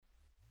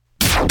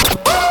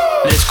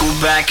go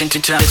back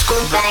into time. Let's go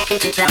back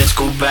into time. Let's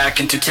go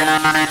back into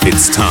time.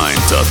 It's time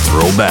to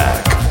throw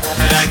back.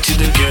 Back to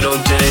the good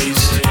old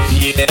days.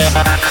 Yeah.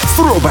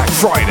 Throwback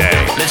Friday.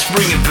 Let's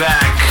bring it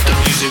back. The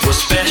music was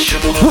special.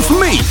 With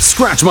me,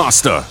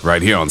 Scratchmaster,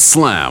 right here on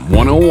Slam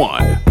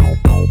 101.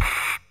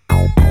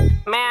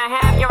 May I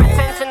have your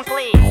attention,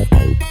 please?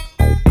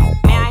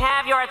 May I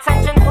have your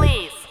attention,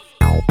 please?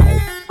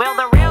 Will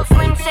the real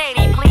Slim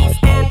Shady please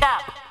stand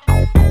up?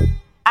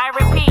 I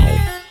repeat,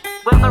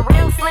 will the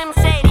real Slim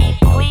Shady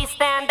please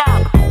stand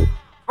up?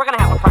 We're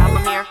gonna have a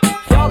problem here.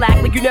 Y'all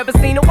act like you never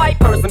seen a white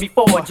person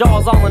before.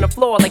 Jaws all on the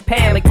floor like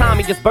Pam, like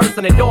Tommy just burst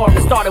in the door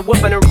and started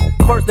whooping her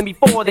worse than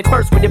before. They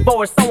first were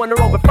divorced, sewing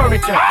her over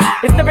furniture.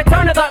 It's the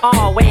return of the...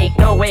 Oh, wait,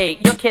 no,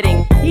 wait, you're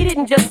kidding. He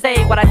didn't just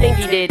say what I think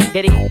he did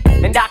he?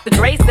 And Dr.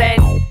 Dre said...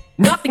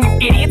 Nothing,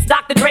 you idiots.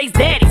 Dr. Dre's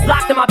dead. He's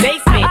locked in my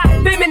basement.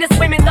 Feminist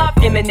women love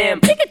Eminem.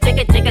 Chicka,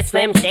 chicka, chicka,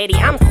 Slim Shady.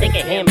 I'm sick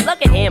of him.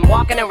 Look at him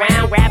walking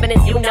around, grabbing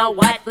his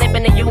you-know-what,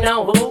 flipping the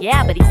you-know-who.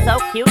 Yeah, but he's so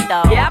cute,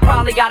 though. Yeah, I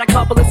probably got a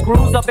couple of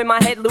screws up in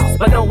my head loose,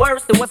 but no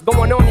worse than what's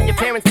going on in your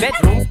parents'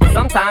 bedrooms.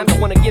 Sometimes I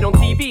wanna get on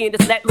TV and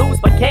just let loose,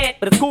 but can't.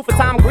 But it's cool for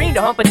Tom Green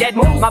to hump a dead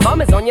moose. My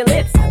bum is on your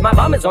lips. My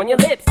bum is on your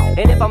lips.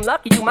 And if I'm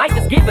lucky, you might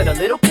just give it a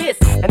little kiss.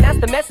 And that's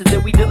the message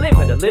that we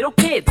deliver to little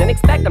kids and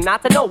expect them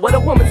not to know what a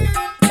woman's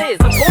is.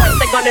 Of course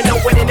they're gonna know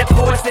what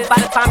intercourse is by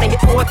the time they hit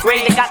 4th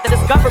grade. They got the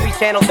Discovery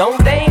Channel,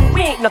 don't they?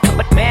 We ain't nothing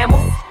but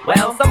mammals.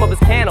 Well, some of us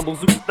cannibals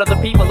who eat other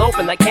people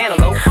open like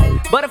cantaloupes.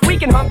 But if we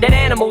can hump dead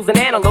animals and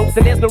antelopes,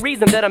 then there's no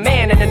reason that a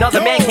man and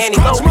another man can't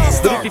elope.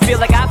 But if you feel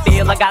like I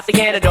feel, I got the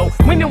antidote.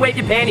 Women wave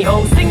your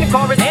pantyhose, sing the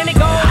chorus and it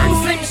goes. I'm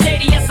Slim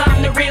Shady, yes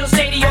I'm the real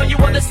Shady. All you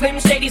other Slim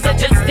Shadys are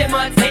just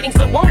imitating.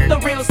 So won't the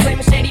real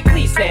Slim Shady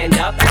please stand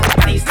up?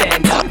 Please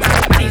stand up,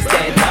 please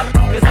stand up.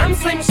 Cause I'm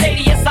Slim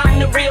Shady, yes I'm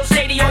the real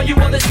Shady. All you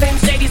other Slim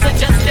Shadys are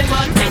just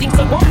imitating.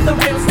 So won't the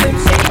real Slim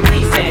Shady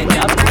please stand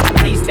up?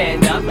 Please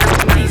stand up,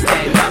 please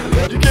stand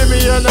up. You give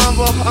me your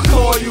number, I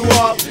call you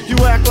up. You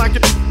act like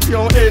you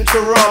don't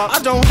interrupt. I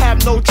don't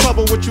have no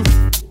trouble with you,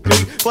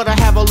 but I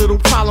have a little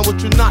problem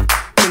with you not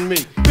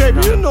me.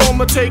 Baby, you know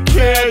I'ma take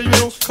care of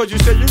you, cause you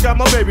said you got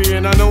my baby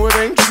and I know it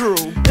ain't true.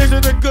 Is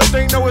it a good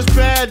thing? No, it's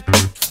bad.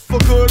 For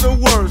good or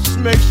worse,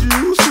 makes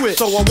you switch.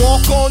 So I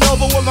walk on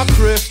over with my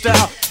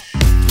crystal.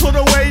 Put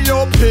away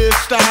your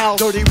pistol.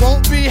 Dirty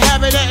won't be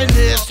having it in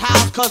this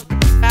house, cause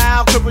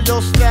I'll cripple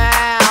your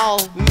style.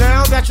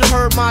 Now that you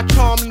heard my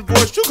charming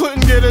voice, you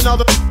couldn't get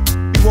another.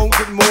 You won't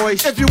get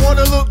moist. If you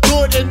wanna look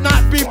good and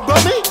not be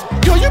bummy,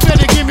 yo, you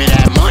better give me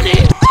that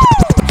money.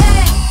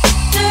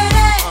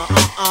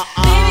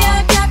 Baby,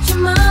 I got your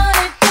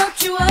money,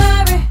 don't you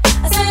worry.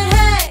 I said,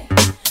 hey,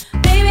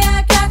 baby,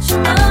 I got your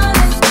money.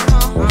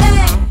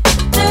 Hey,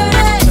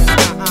 dirty,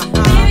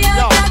 baby, I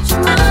got your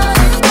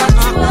money, don't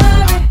you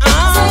worry. I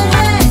said,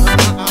 hey,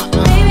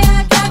 baby,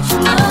 I got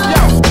your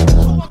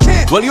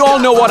money. Well, you all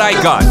know what I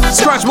got.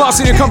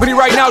 Scratchmaster in your company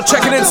right now,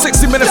 checking in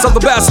 60 minutes of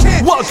the best.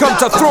 Welcome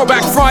to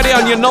Throwback Friday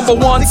on your number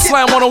one,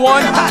 Slam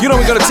 101. You know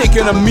we're gonna take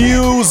you on a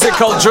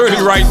musical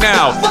journey right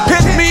now.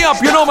 Hit me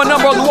up, you know my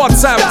number on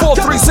WhatsApp,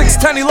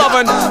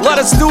 436-1011. Let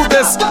us do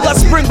this.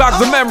 Let's bring back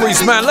the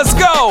memories, man. Let's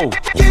go.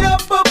 Get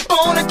up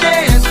on the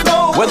dance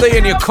floor. Whether you're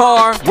in your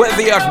car,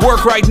 whether you're at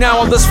work right now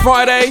on this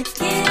Friday,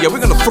 yeah, we're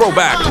gonna throw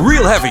back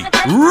real heavy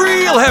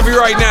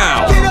right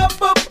now. Get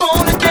up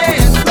on the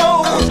dance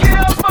floor. Get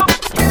up.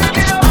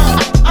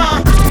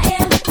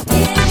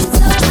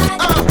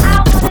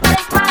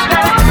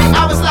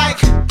 I was like,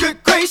 good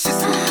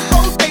gracious,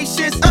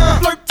 bodacious,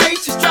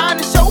 flirtatious, trying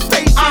to show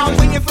patience. I'm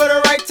waiting for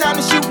the right time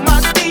to shoot my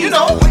steam. You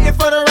know, waiting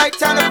for the right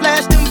time to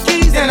flash them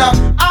keys. And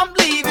I'm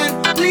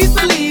leaving, please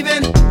believe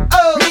in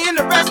me and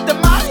the rest of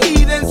my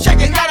heathens.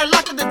 Checking out a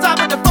lock at the top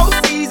of the Four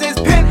Seasons.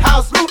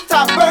 Penthouse,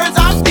 rooftop, birds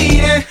I'm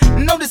feeding.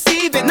 No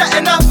deceiving,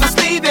 nothing up my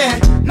sleeving.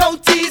 No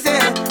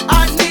teasing,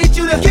 I need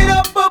you to get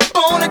up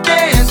on the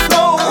dance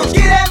floor.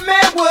 Get that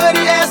man what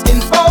he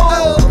asking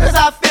for. Cause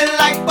I feel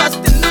like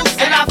busting loose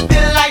and I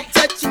feel like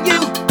touching you.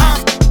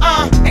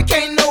 And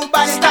can't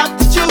nobody stop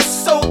the juice.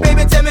 So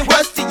baby, tell me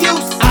what's the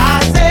use?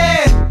 I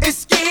said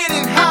it's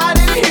getting hot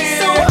in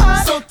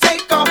here, so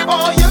take off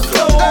all your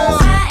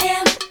clothes. I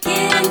am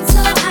getting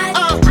so hot,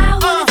 I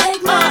wanna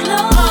take my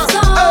clothes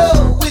off.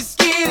 Oh, it's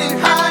getting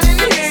hot in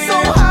here,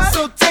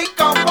 so take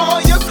off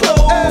all your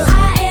clothes.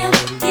 I am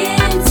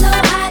getting so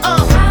hot, I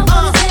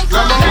wanna take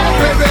my clothes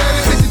off. Baby,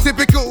 this is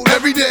typical,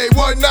 everyday,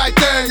 one night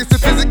thing. It's a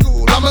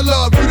physical, I'ma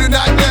love you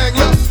tonight, dang.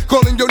 Look,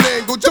 calling your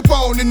name, go jump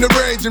on in the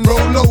range and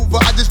roll over.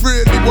 I just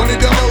really wanted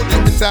to hold you,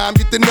 in time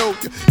get to know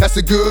you. That's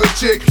a good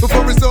chick.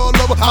 Before it's all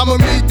over, I'ma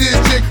meet this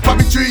chick.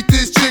 Probably treat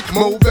this chick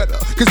more better.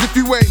 Cause if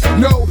you ain't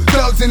no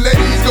thugs and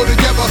ladies go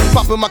together.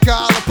 Popping my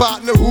collar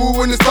partner,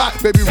 who in the spot?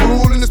 Baby,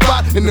 rule in the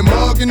spot, in the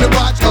mug, in the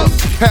watch.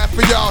 Half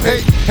of y'all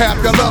hate, half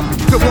y'all love me.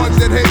 The ones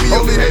that hate me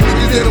only hate me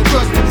cause they don't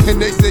trust me. And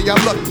they say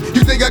I'm lucky.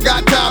 You think I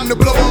got time to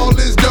blow all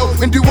this dough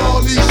and do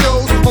all these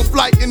shows? On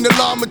flight in the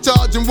llama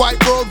charging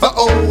white robes.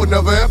 Uh-oh,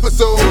 another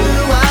episode.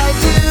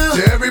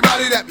 To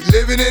everybody that be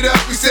living it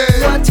up, we say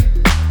what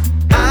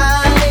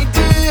I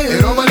do.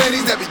 And all my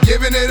ladies that be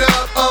giving it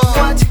up,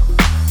 what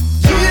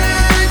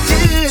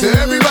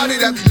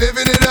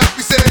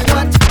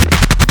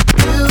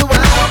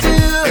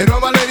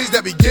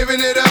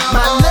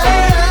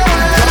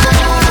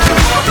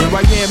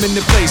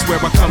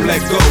come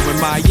let go. In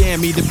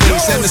Miami, the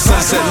bass and the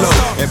sunset low.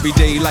 Every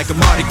day like a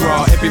Mardi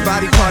Gras,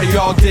 everybody party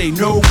all day,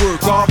 no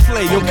work, all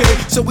play, okay?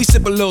 So we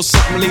sip a little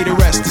something, leave the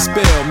rest to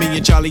spill. Me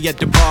and Charlie at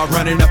the bar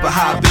running up a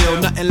high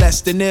bill, nothing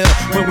less than ill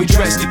when we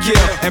dress to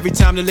kill. Every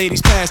time the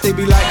ladies pass, they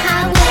be like,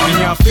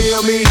 can y'all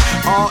feel me?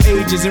 All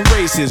ages and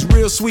races,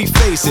 real sweet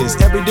faces,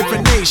 every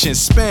different nation,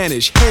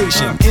 Spanish,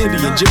 Haitian,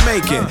 Indian,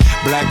 Jamaican,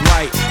 black,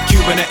 white,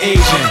 Cuban, or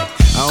Asian.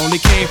 I only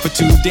came for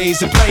 2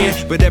 days of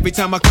playing, but every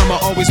time I come I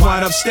always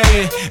wind up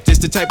staying. This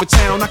the type of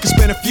town I can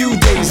spend a few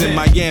days in.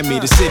 Miami,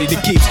 the city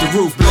that keeps the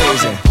roof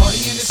blazing. Party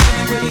in the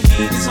city where the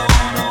heat is on,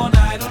 all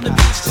night on the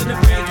beach till the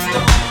break of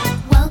dawn.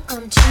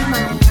 Welcome to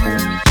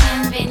Miami,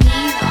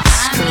 bienvenido a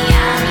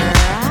Miami.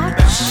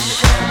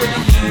 Where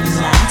the heat is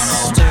on,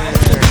 all night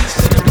on the beach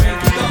till the break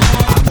of dawn.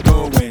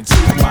 I'm going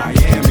to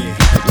Miami.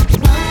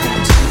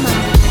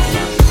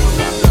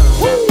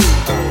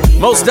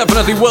 Most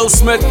definitely Will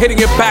Smith hitting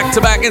it back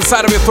to back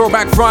inside of your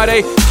Throwback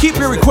Friday. Keep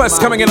your requests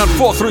coming in on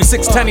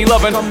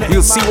 436-1011.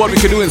 You'll see what we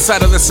can do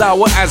inside of this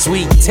hour as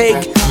we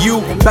take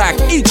you back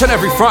each and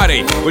every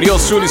Friday with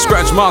yours truly,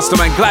 Scratch Master,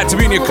 man. Glad to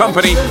be in your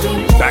company.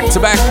 Back to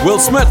back, Will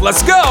Smith,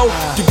 let's go.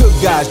 The good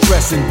guys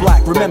dress in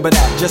black, remember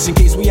that, just in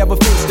case we ever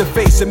face to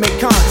face and make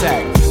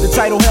contact. The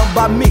title held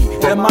by me,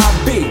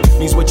 M.I.B.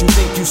 means what you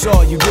think you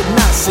saw, you did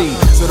not see.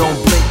 So don't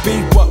blink,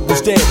 be what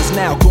was dead is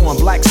now gone.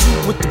 Black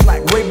suit with the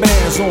black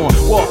Ray-Bans on,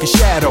 walking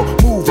shadow,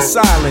 move in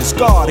silence,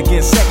 guard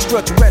against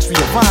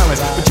extraterrestrial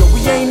violence. But yo, we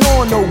ain't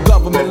on no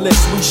government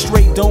list, we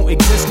straight don't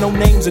exist, no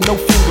names and no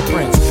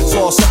fingerprints.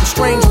 Saw something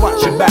strange,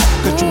 watch your back,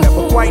 cause you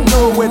never quite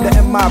know where the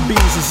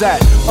MIBs is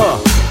at.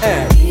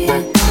 And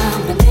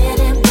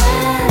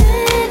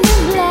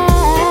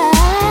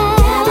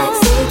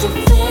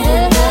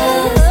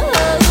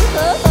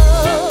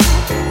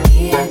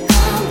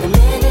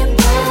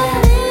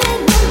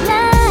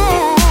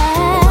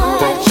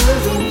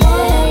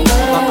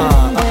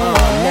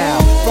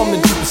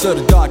of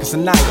the darkest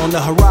of night on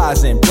the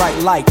horizon, bright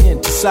light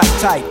into sight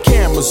tight,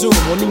 camera zoom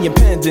on the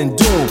impending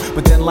doom,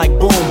 but then like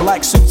boom,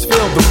 black suits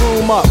fill the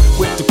room up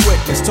with the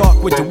quickness, talk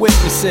with the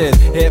witnesses,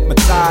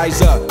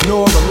 hypnotizer,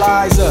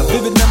 neuralizer,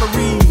 vivid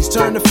memories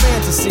turn to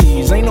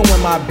fantasies, ain't no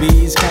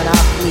MIBs, can I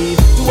please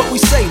do what we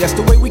say, that's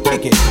the way we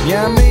kick it,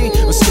 yeah, you know I mean,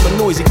 or still a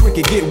noisy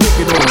cricket get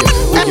wicked on you,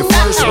 with your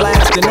first,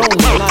 last and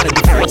only line of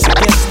defense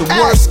against the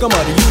worst scum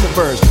of the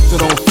universe, so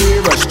don't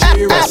fear us,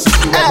 cheer us,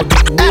 if you ever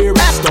get near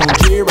us, don't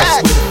jeer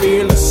us, we're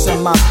fearless.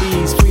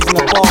 MIBs freezing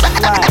up all the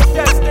flag.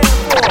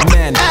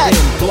 Men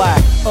in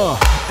black,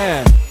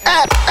 and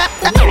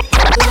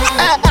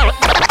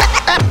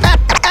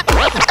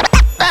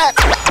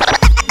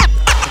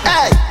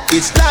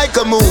it's like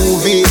a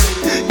movie.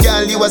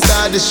 Girl, you a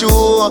star the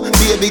show.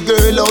 Baby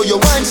girl, oh, you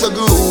wine so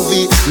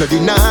groovy. No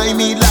deny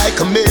me like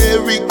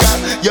America.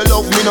 You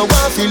love me, no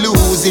want to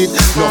lose it.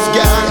 Enough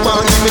girl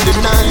want give me the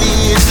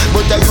knowledge,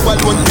 but you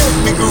alone make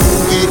me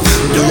groovy.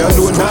 You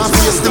alone want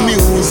face the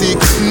music.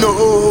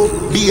 No,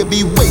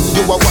 baby, when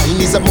you a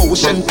wine is a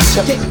motion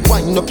picture.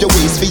 Wind up your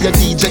waist for your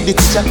DJ, the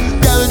teacher.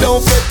 Girl,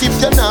 don't fret if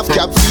you're not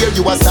cap fear.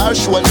 You a star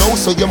show now,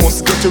 so you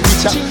must get to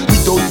richer.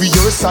 Without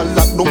rehearsal,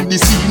 lock down the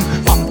scene.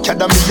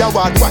 Academy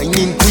Award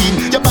whining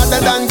queen. You're better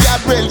than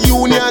Gabrielle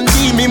Union,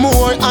 Demi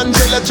Moore,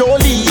 Angela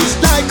Jolie.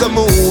 It's like a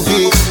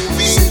movie.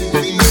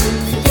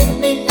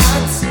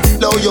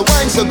 Now your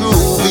wine so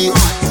groovy.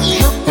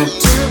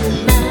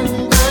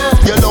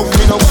 Your love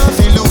me no want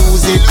to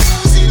lose it.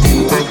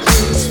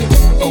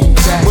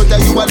 But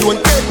you alone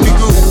make me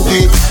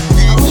groovy.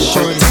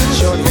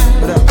 Shorty,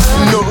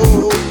 no.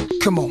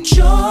 Come on.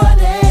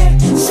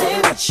 Shorty,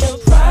 say what's your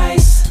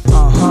price?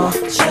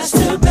 Just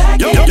to back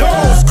it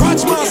up.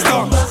 Scratch Master.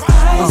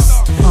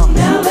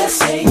 Now let's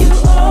say you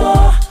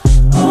owe.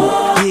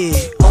 Yeah,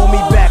 owe me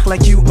back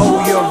like you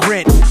owe your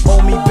rent.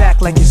 Owe me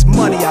back like it's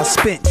money I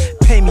spent.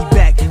 Pay me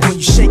back when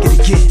you shake it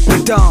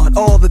again. Dawn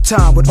all the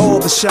time with all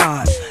the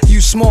shine. You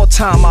small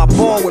time, I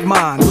ball with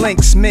mine.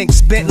 Lynx,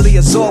 Minx, Bentley,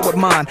 Azor with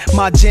mine.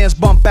 My jams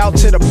bump out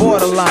to the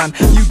borderline.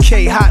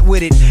 UK hot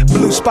with it,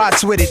 blue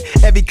spots with it.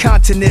 Every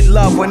continent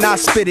love when I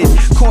spit it.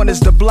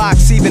 Corners the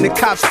blocks, even the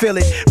cops feel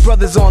it.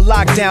 Brothers on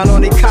lockdown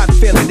on their cot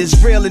feeling.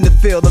 It's real in the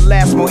field, the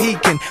last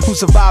Mohican who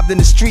survived in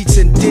the streets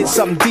and did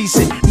something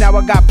decent. Now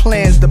I got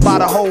plans to buy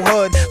the whole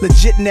hood.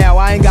 Legit now,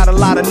 I ain't got a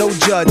lot of no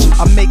judge.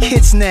 I make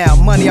hits now,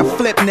 money I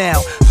flip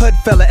now. Hood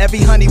fella, every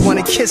honey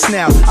wanna kiss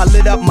now. I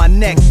lit up my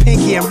neck,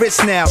 pinky and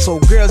wrist now. So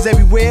girls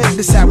everywhere,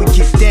 this how we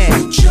get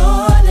down.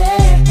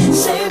 Jordan,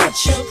 say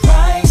what's your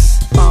price?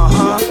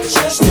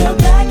 Just to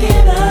back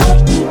it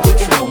up, you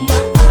can hold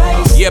my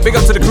eyes. Yeah, big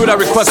up to the crew that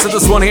requested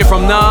this one here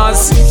from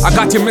Nas. I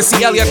got your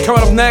Missy Elliott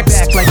coming up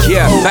next.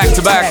 Yeah, back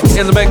to back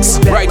in the mix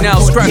right now.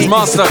 Scratch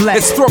Master.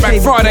 It's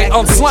Throwback Friday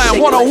on Slam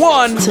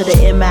 101. To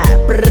the MI,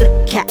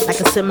 brr, cat like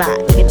a semi.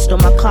 Nigga stole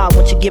my car,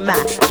 won't you get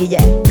mine?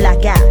 Yeah,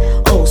 black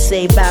eye. Oh,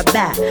 say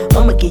bye-bye.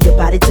 I'ma give your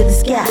body to the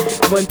sky.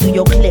 Run through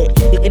your clip.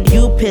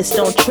 You pissed,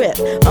 don't trip.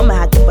 I'ma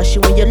have to bust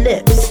you in your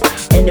lips.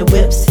 And the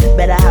whips,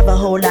 better have a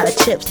whole lot of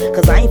chips.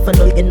 Cause I ain't for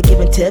no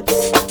giving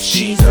tips.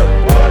 She's a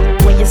one.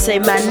 When you say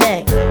my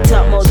name,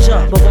 talk more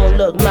jump, but won't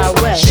look my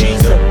way.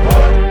 She's a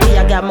one. Me,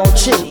 I got more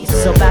cheese.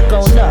 So back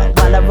on up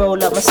while I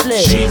roll up my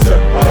sleeves. She's a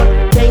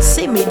one. Can't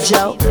see me,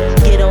 Joe.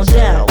 Get on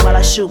down while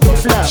I shoot my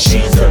flow.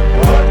 She's a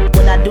one.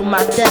 When I do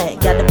my thing,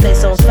 got the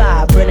place on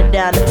fire, burn it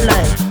down the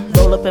flame.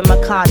 Roll up in my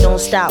car, don't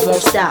stop,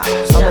 won't stop.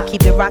 I'ma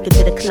keep it rockin'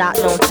 till the clock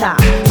don't top.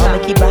 I'ma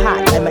keep it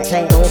hot like my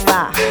tank on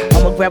fire.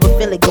 I'ma grab a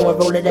Philly, go and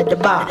roll it at the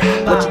bar.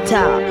 What you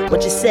talk,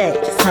 what you say,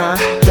 huh?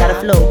 Gotta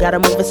flow, gotta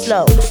move it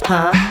slow,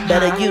 huh?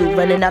 Better you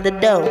running out the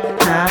door,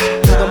 huh?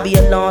 You gon' be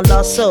a long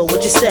lost soul,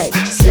 what you say?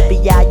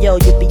 Yippee-yi-yo,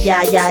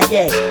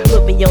 yippee-yi-yi-yay.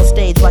 Put me on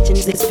stage, watching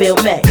niggas feel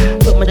me.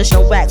 Put my dish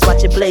on wax,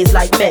 watch it blaze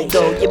like me.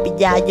 Go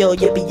yippee-yi-yo,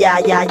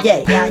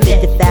 yippee-yi-yi-yay.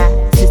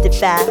 55,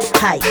 65,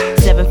 height,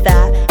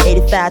 75,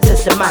 85,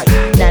 touch the mic.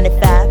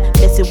 95,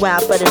 missing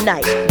wild for the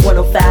night.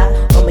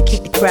 105, I'ma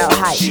keep the crowd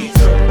hype.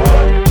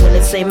 When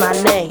they say my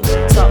name,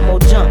 talk more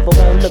jump, but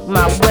won't look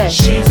my way.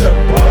 See,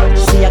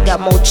 I got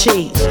more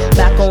cheese.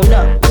 Back on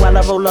up while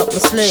I roll up my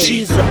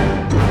sleeves.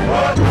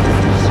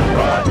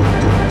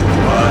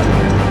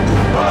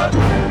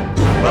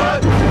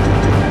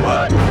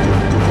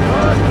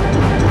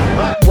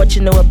 What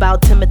you know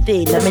about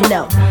Timothy, let me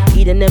know.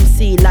 Eat an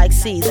MC like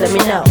C's, let me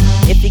know.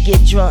 If you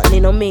get drunk,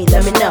 lean on me,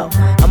 let me know.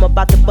 I'm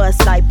about to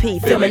bust like P,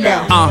 feel me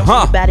now.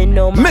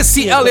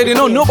 Missy Elliott, you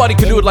know nobody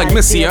can do it like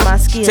Missy, huh?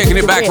 Taking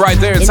it back right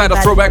there inside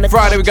of Throwback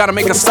Friday. We gotta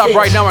make a stop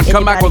right now and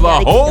come back with a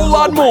whole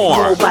lot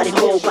more.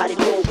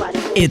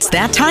 It's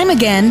that time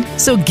again,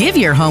 so give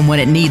your home what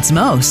it needs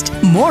most,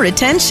 more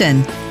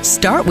attention.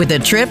 Start with a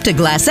trip to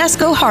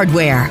Glasesco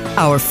Hardware.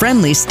 Our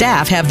friendly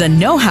staff have the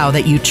know-how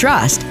that you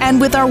trust,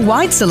 and with our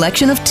wide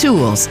selection of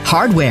tools,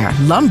 hardware,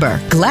 lumber,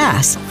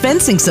 glass,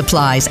 fencing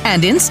supplies,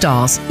 and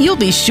installs, you'll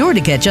be sure to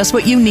get just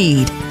what you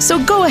need. So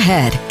go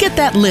ahead, get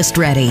that list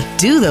ready,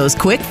 do those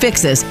quick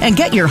fixes, and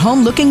get your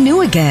home looking new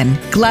again.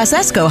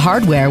 Glasesco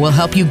Hardware will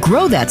help you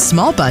grow that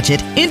small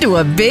budget into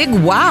a big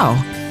wow.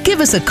 Give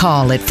us a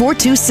call at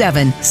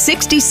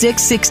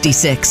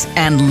 427-6666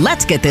 and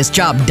let's get this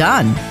job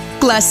done.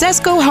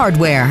 Glasesco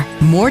Hardware.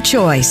 More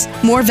choice,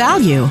 more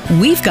value.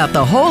 We've got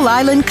the whole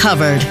island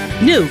covered.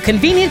 New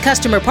convenient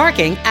customer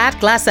parking at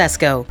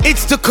Glasesco.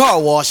 It's the car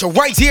wash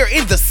right here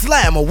in the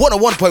Slam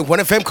 101.1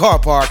 FM car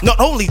park. Not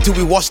only do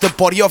we wash the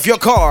body of your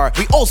car,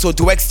 we also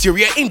do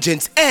exterior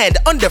engines and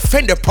under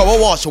fender power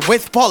wash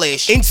with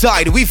polish.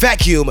 Inside we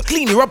vacuum,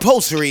 clean your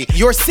upholstery,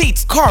 your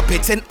seats,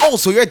 carpets, and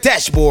also your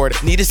dashboard.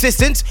 Need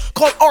assistance?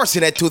 Call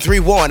Arson at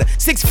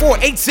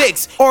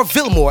 231-6486 or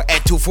Vilmore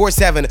at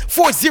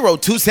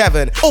 247-4027.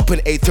 Open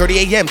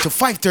 8:30 a.m. to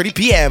 5:30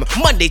 p.m.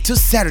 Monday to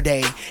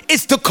Saturday.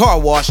 It's the car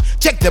wash.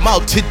 Check them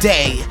out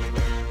today.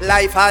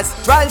 Life has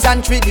trials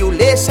and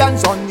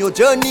tribulations. On your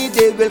journey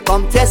they will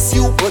come test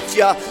you. Put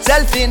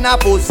yourself in a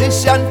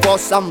position for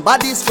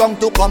somebody strong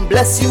to come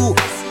bless you.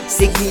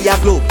 Signia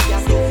Glow.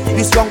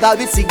 Be stronger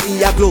with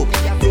Signia Glow.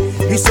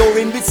 Be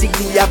soaring with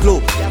Signia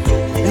Glow.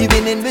 Be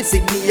winning with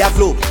Signia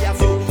Glow.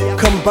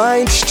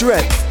 Combined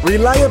strength,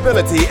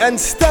 reliability, and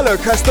stellar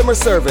customer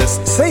service.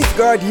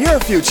 Safeguard your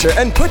future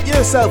and put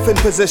yourself in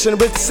position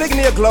with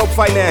Signia Globe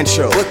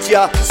Financial. Put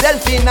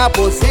yourself in a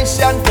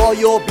position for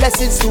your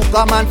blessings to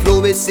come and flow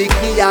with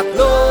Signia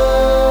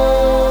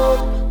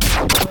Globe.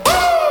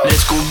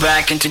 Let's go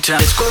back into time.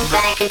 Let's go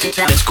back into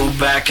time. Let's go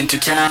back into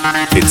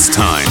time. It's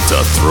time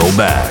to throw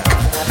back.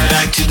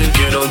 Back to the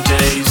good old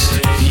days.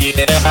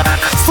 Yeah.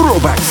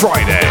 Throwback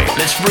Friday.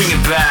 Let's bring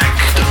it back.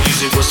 The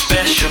music was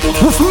special.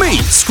 With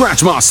me,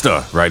 Scratch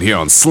Master, right here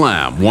on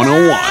Slam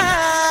 101.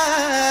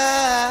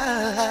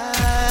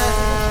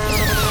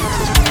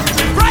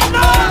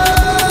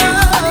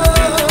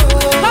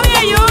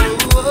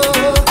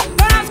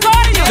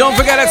 Don't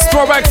forget it's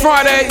Throwback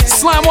Friday,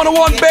 Slam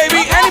 101,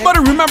 baby. Anybody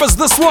remembers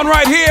this one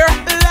right here?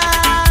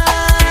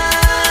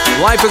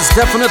 Life is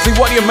definitely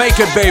what you make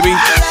it, baby.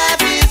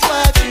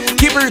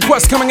 Keep your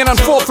requests coming in on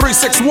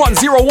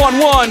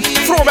 4361011.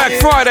 Throwback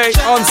Friday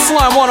on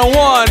Slam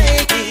 101.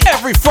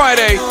 Every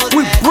Friday,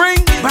 we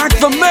bring back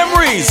the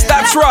memories.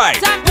 That's right.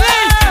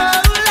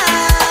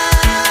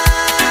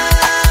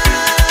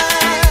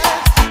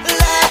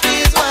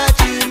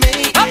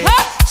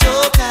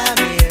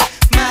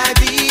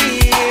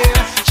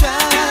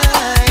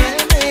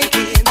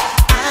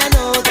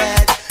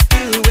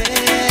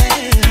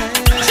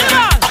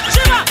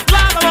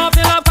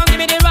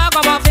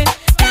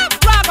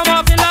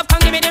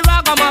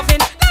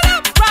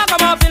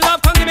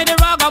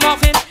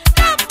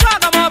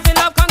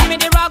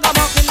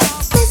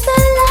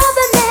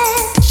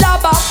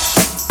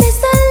 This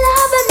the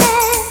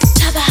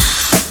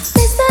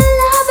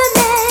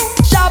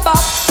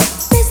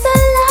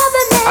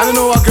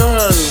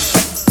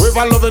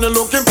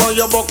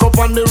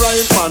on the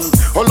right man.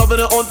 Oh,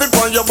 loving the hunting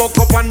for you, buck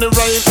up on the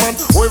right man.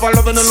 Oh, if I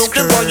loving the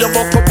looking for you,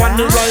 buck up on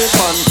the right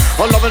man.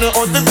 Oh, loving the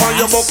hunting for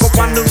you, buck up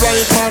on the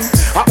right man.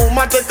 A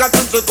woman take a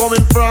trip, she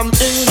coming from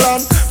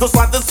England to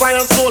satisfy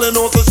her soul, you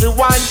know, so she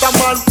wants a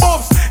man.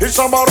 Oops, it's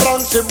about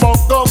run, she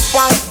buck up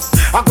fast.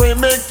 I'm going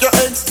to make you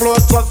explode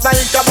just like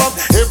a bomb.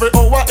 Every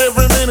hour,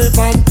 every minute,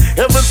 and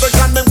every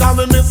second, them call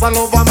me Miss a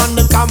Lover, man,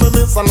 them call me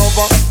Miss a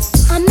Lover.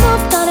 I'm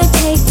not gonna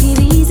take it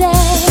easy.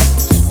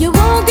 You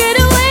won't get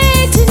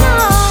away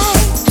tonight.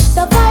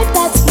 The vibe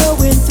that's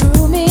flowing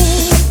through me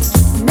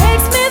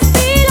makes me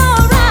feel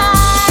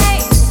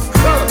alright.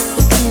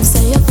 You can't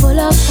say you're full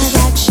of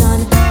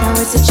attraction. Now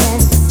it's a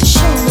chance to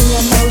show me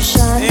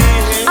emotion.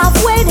 I've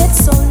waited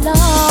so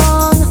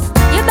long.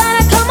 You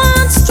better come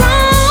on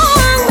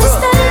strong,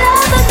 Mr.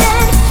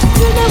 Loverman.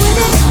 You know it,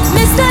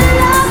 Mr.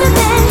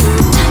 Loverman.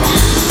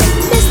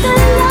 Mr.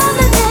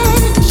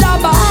 Loverman.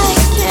 Shabba.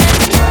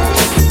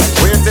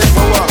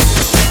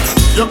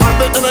 You got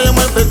the inner you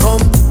might become.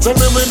 Tell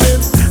me with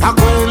it. I'm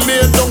going to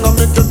lay down and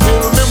make you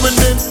tell me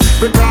with it.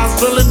 Because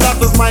really that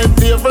is my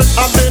favorite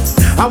habit.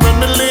 And when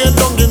me lay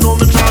down, you know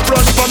me can't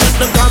run from it.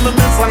 They call me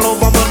Miss a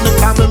Lover, man, they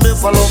call me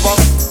Miss a Lover.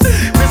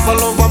 Miss a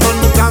Lover, man,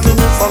 they call me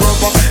Miss a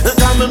Lover. They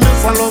call me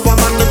Miss a Lover,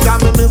 man, they call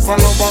me Miss a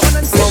Lover.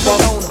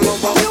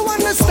 You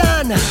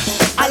understand?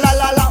 A la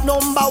la la,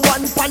 number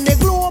one pan the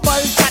global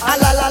chat. A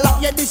la la la,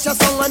 yeah, this your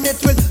song and it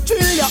will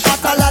thrill your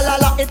heart. A la la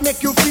la, it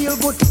make you feel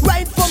good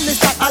right from the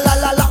start. A la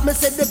la la, me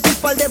say the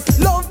people them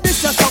love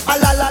this your song. A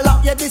la la la,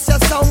 yeah, this your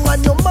song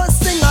and you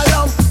must sing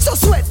along. So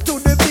sweat to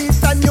the beat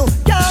and you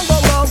can't go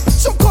wrong.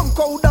 So come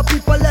crowd of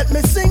people, let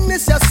me sing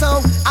this your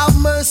song. Have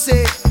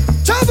mercy,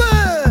 trouble.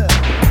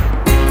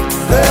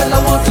 Girl, I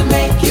want to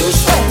make you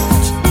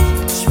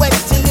sweat. Sweat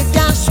till you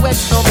can't sweat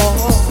no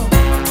more.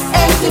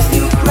 And if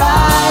you cry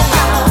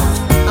out,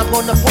 I'm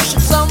gonna push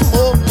it some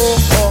more.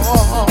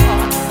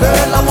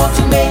 Girl, I want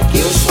to make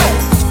you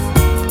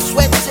sweat.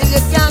 Sweat till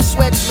you can't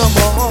sweat no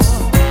more.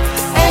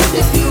 And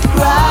if you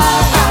cry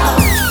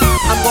out,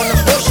 I'm gonna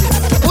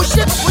push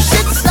it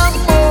some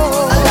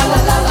more. A la la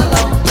la la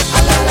long, a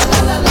la la la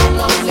la long,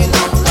 long,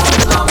 long,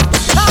 long, long.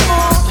 Come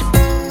on.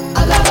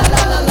 A la la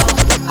la la long,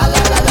 a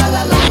la la la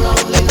la long,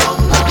 long, long,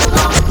 long,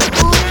 long.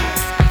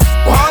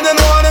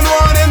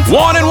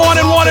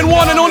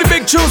 One and only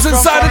big tunes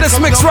inside of this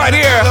mix right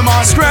here.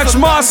 Scratch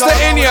Master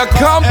in your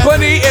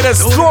company. It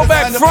is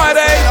Throwback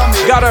Friday.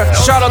 Got a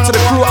shout out to the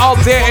crew out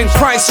there in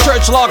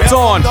Christchurch locked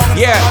on.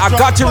 Yeah, I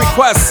got your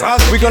requests.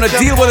 We're gonna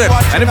deal with it.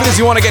 And if it is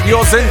you want to get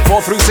yours in,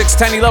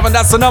 436-1011,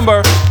 that's the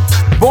number.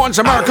 Born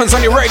Americans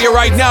on your radio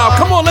right now.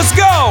 Come on, let's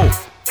go.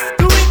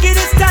 The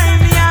wickedest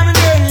time, me have a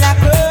girl like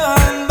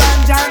her.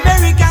 Bunch of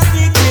Americans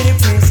get ready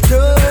to press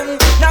done.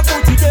 Now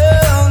put it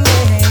down,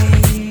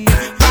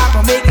 yeah.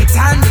 Papa make it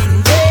hand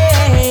in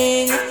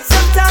vain.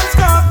 Sometimes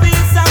coffee,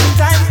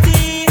 sometimes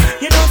tea.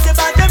 You know, say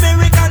about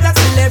Americans a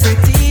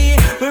celebrity.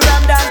 We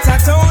ram dance a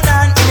town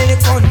and in the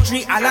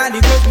country. All of the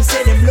girls we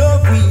say them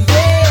love we,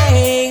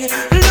 yeah.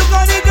 Look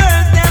how the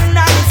girls them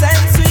nice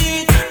and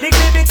sweet. The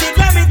gravity,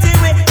 glamity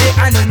with the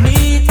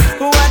underneath.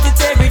 Who want it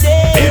every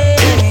day?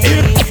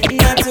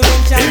 Not to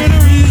mention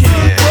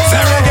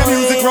reggae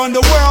music run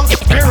the world.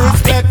 We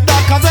respect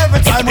that, cause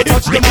every time we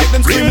touch the mic,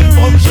 them screaming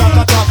boom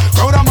shakata.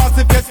 Crowd a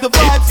massive gets the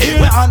vibes.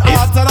 We're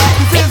unorthodox.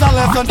 This is a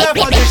lesson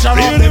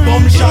definition of the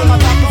boom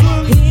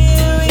shakata.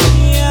 Here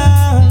we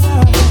are.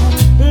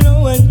 No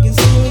one can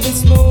steal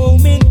this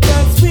moment,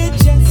 cause we're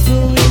just who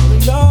we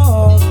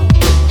belong.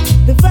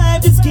 The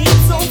vibe just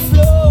keeps on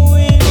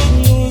flowing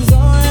and goes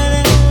on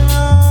and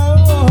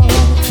on.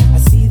 I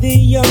see the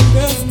young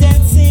girls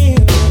dancing,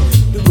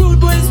 the rude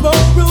boys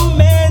more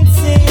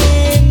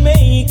romancing,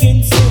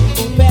 making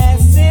simple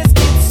passes.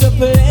 It's a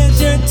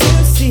pleasure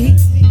to see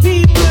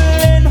people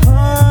in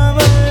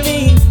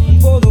harmony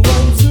for the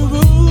ones who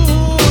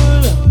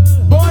rule.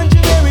 Born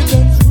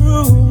Americans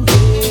rule,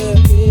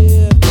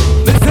 yeah.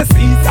 This is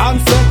East and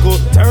Seco.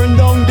 Turn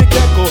down the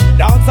gecko.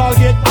 Dance all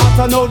get hot.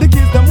 I know the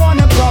kids them want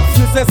them props.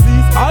 This is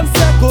East and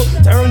Seco.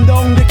 Turn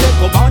down the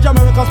gecko. Bunch of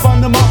Americans from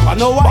the map. I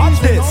know watch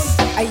this.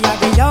 I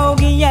yaga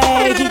yogi, yeah.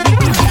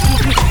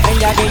 I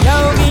yaga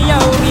yogi,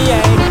 yogi,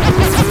 yeah.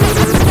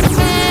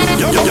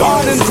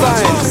 Modern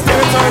science,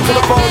 return to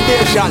the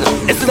foundation.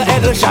 It's the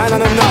head of shine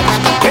on a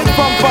notch. It's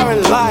from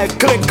foreign life,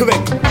 click,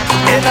 click.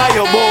 In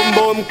your boom,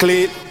 boom,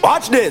 click.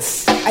 Watch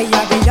this. I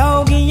yaga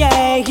yogi,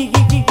 yeah.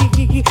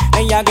 I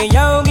yaga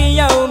yogi,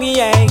 yogi,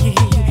 yeah.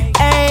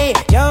 Hey,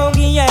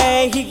 yogi,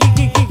 yeah.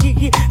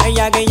 I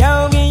yaga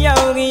yogi,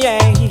 yogi, yeah.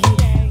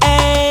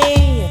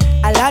 Hey,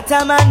 a lot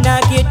of man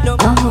not get no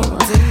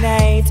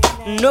tonight.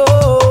 No,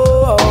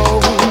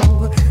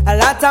 a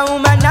lot of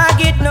woman not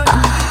get no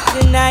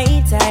tonight.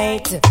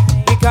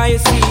 Because you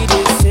see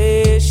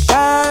this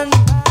session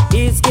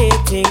is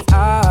getting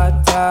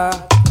hotter.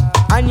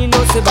 And you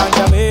know say bunch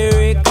of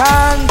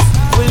Americans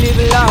will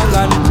live long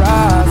and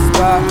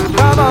prosper.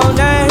 Come on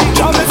now.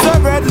 Jam is a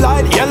red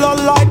light, yellow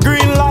light,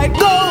 green light,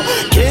 go.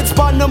 Kids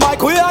on the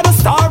mic, we are the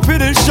star for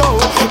the show.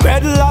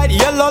 Red light,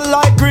 yellow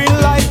light, green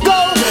light,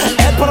 go.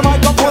 Head for the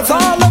microphones,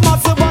 all the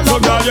massive. So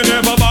girl, you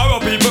never borrow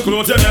people clothes.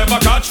 you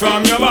never catch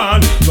from your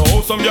man. So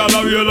some gyal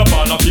a reel up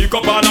and a pick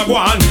up and a go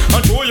on.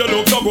 And show you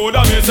look so good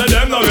and me say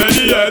them not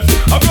ready yet.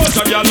 Approach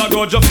a gyal a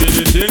go just see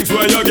the things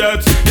where you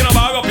get. You know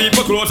bag of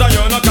people close and you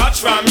no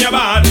catch from your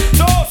man.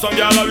 So some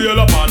gyal a reel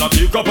up and a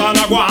pick up and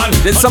a go on.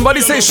 Did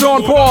somebody say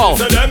Sean Paul?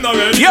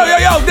 Yo,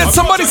 did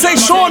somebody say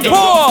Sean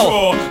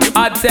Paul?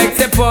 I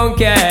sexy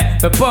punky,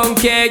 the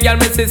punky girl,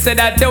 me say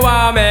that you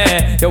want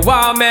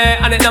me,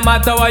 and it no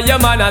matter what your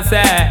man a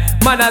say,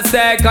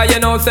 cause you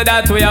know say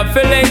that we are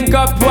filling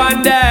up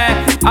one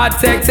day. I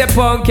sexy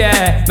punky,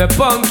 the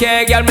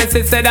punky girl, me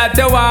say that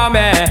you want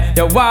me,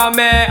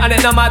 and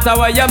it no matter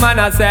what your man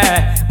a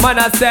say,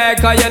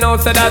 cause you know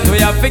say that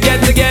we are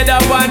get together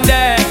one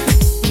day.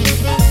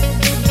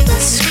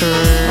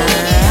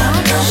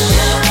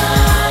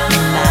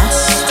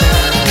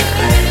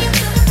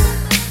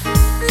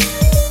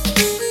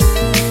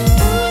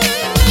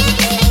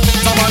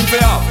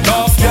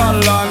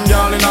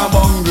 Girl in a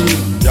bungle,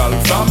 girl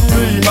from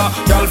Rima,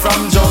 girl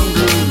from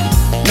jungle.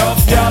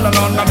 Enough girl and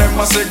none of them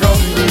must say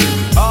grumble.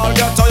 All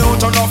get a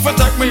youth enough to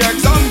take me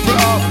example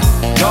of.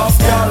 Enough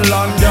girl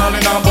and girl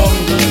in a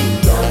bungle,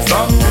 girl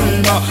from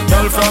Rima,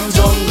 girl from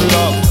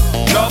jungle.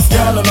 Enough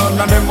girl and none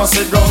of them must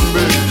say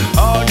grumble.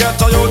 All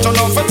get a youth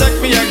enough to take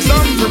me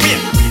example.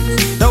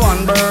 The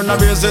one burn a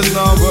basis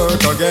now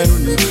work again.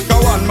 The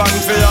one man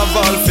fi have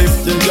all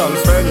 15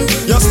 girlfriend.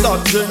 You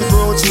start drink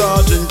road,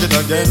 start drink it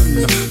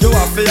again. You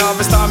have to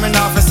have a stamina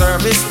fi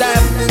service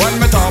them. When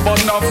me talk about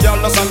enough girl,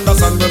 just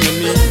understand what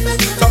me mean.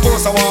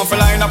 Suppose I want to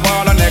line up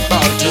all the neck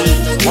ball team.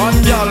 One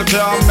girl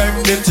can't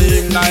make the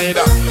team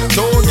neither.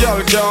 Two girl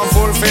can't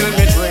fulfill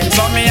me dream.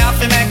 So me have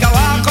to make a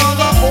walk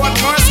over both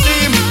more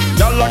steam.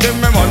 Y'all give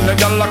me money,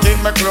 y'all keep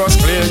me clothes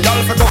clean.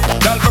 Y'all for go,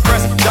 y'all for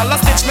press, y'all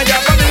stitch me,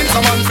 y'all for need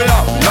someone for you.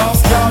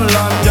 Love y'all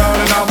and y'all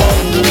in a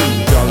bungle.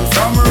 Y'all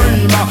from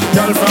Rima,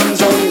 y'all from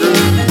jungle.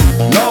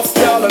 Love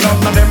y'all and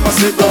none of them must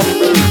be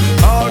grumble.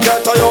 I'll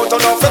get a youth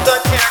enough to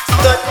take me.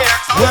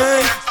 1,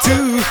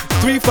 2,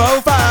 3,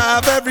 4,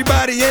 5.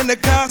 Everybody in the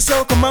car,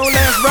 so come on,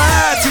 let's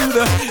ride to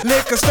the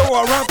liquor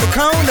store around the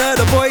corner.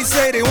 The boys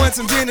say they want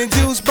some gin and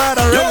juice, but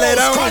I really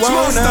don't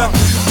wanna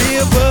be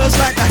a buzz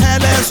like I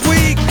had last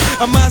week.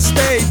 I must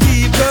stay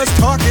deep, cause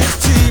talk is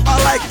cheap. I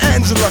like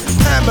Angela,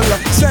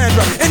 Pamela, Sandra,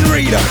 and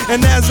Rita.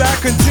 And as I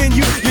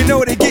continue, you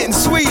know they're getting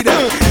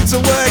sweeter. So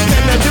what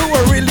can I do?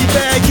 I really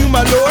bag you,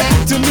 my lord.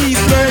 To me,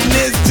 flirting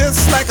is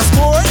just like a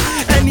sport.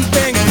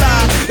 Anything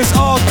fly, it's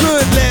all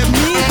good. Let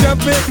me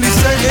jump in, please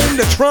sing in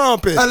the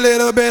trumpet. A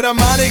little bit of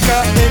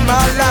Monica in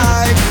my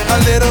life, a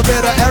little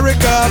bit of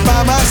Erica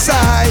by my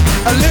side,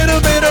 a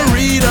little bit of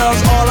Rita's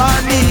all I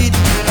need,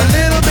 a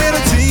little bit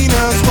of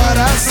Tina's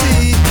what I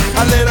see,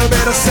 a little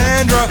bit of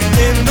Sandra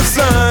in the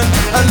sun,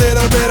 a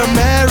little bit of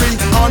Mary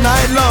all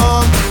night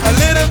long, a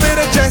little bit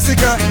of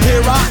Jessica,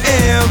 here I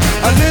am,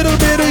 a little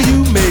bit of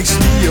you makes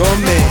me your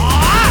man.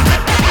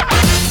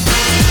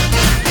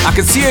 I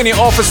can see you in your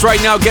office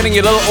right now getting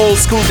your little old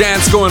school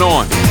dance going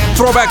on.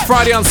 Throwback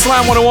Friday on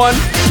Slam 101.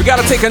 We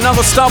gotta take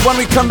another stop. When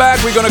we come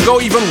back, we're gonna go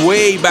even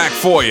way back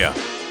for you.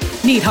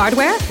 Need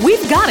hardware?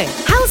 We've got it.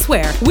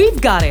 Houseware? We've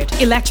got it.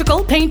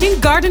 Electrical, painting,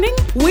 gardening?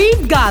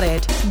 We've got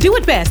it. Do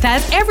It Best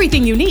has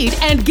everything you need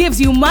and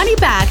gives you money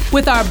back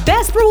with our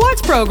Best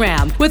Rewards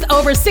program. With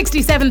over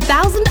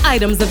 67,000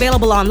 items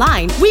available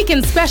online, we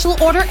can special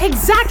order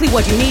exactly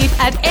what you need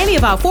at any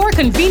of our 4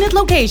 convenient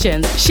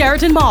locations: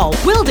 Sheraton Mall,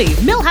 Wildy,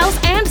 Millhouse,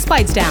 and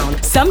Speightstown.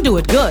 Some do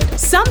it good,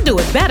 some do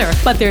it better,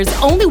 but there's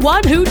only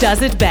one who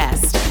does it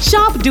best.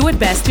 Shop Do It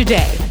Best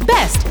today.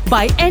 Best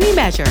by any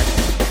measure.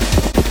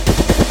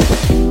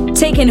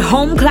 Taking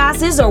home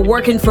classes or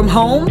working from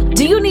home?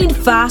 Do you need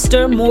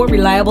faster, more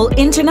reliable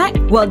internet?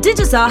 Well,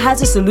 Digicel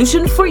has a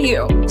solution for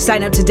you.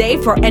 Sign up today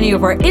for any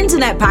of our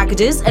internet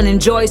packages and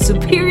enjoy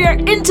superior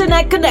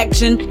internet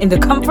connection in the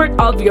comfort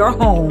of your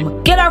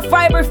home. Get our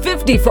Fiber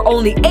 50 for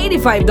only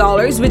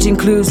 $85, which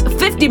includes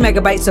 50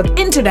 megabytes of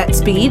internet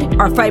speed.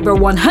 Our Fiber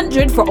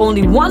 100 for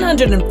only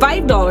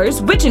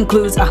 $105, which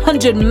includes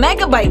 100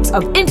 megabytes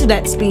of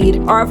internet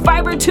speed. Or our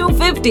Fiber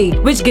 250,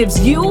 which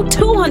gives you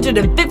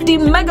 250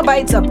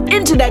 megabytes of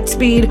internet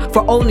speed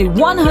for only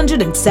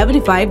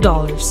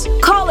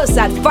 $175. Call us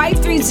at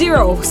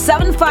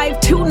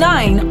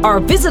 530-7529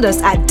 or visit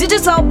us at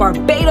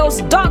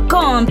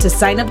digicelbarbados.com to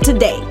sign up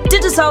today.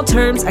 Digicel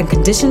terms and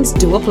conditions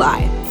do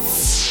apply.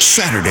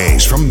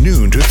 Saturdays from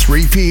noon to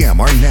 3 p.m.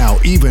 are now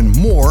even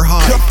more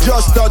hype.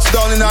 Just touched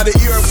down in the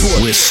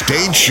airport with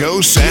Stage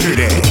Show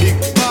Saturday.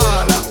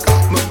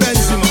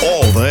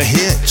 All the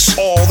hits,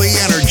 all the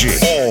energy,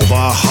 all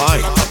the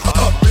hype.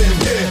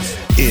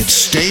 It's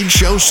Stage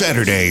Show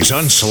Saturdays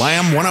on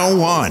Slam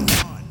 101.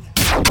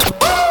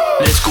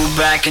 Let's go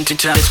back into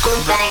time. Let's go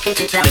back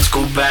into time. Let's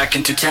go back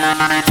into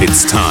time.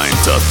 It's time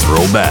to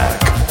throw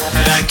back.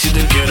 Back to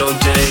the good old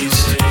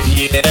days.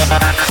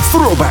 Yeah.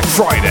 Throwback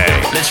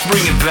Friday. Let's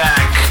bring it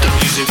back. The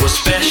music was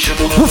special.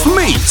 With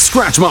me,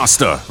 Scratch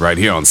Master, right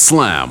here on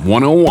Slam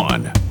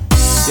 101.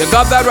 You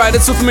got that right,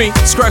 it's with me,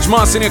 Scratch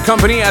Master and your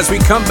company, as we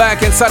come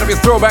back inside of your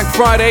Throwback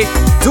Friday,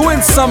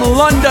 doing some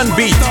London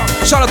beat.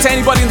 Shout out to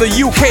anybody in the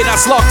UK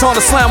that's locked on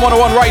to Slam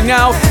 101 right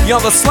now. You're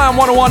on the Slam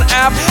 101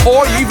 app,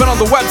 or you're even on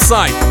the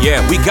website.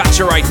 Yeah, we got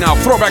you right now.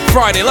 Throwback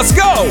Friday, let's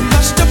go!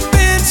 Must have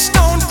been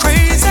stone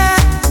crazy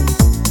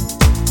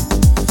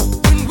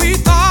when we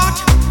thought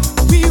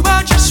we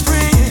were just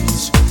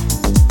friends.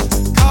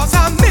 'Cause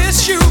I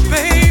miss you,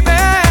 baby.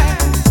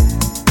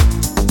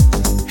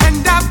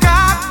 And I've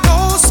got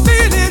those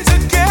feelings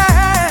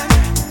again.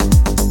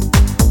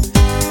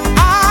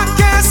 I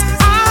guess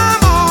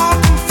I'm all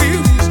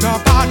confused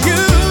about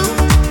you.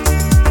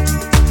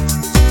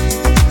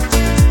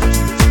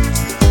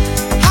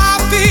 I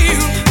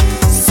feel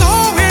so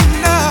in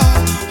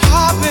love,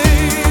 oh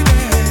baby.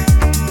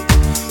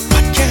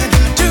 What can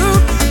I do?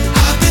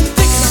 I've been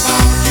thinking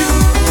about you.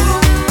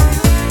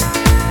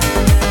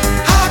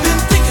 I've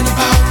been thinking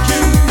about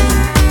you.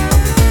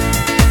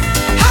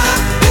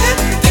 I've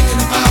been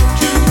thinking about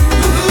you.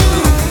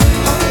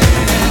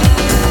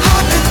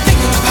 I've been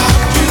thinking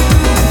about you.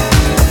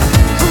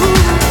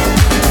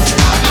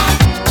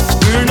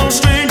 We're no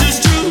strangers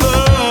to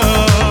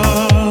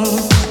love.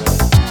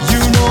 You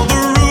know the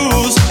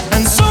rules,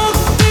 and so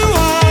do I.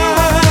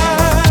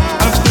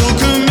 I feel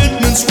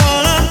commitment's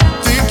what I'm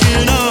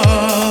thinking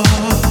of.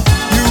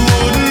 You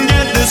wouldn't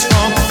get this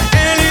from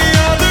any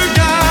other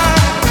guy.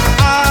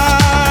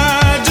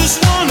 I just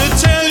wanna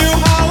tell you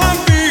how I'm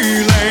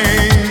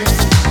feeling.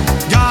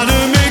 Gotta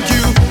make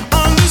you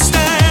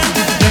understand.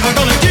 Never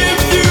gonna give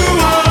you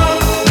up.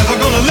 Never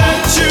gonna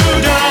let you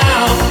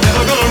down.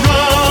 Never gonna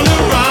run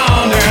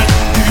around and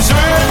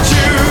desert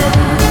you.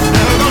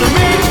 Never gonna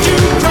make you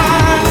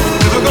cry.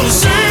 Never gonna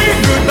say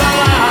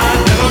goodbye.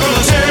 Never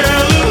gonna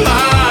tell a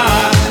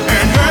lie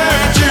and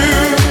hurt you.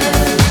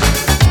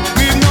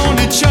 We've known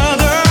each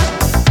other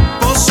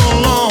for so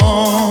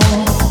long.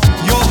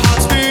 Your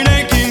heart's been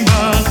aching,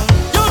 but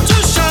you're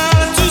too shy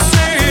to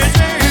say it.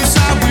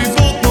 Inside we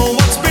both know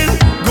what's been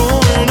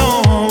going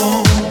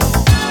on.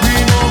 We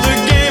know the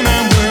game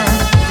and we're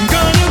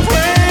gonna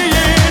play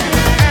it.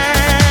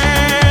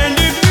 And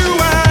if you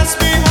ask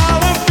me how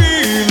I'm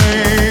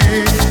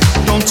feeling,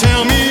 don't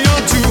tell me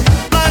you're too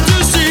blind to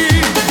see.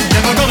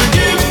 Never gonna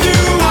give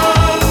you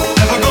up.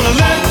 Never gonna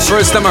let you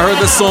First time I heard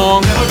this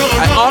song,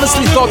 I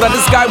honestly thought that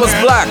this guy was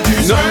black.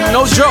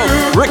 No joke.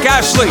 Rick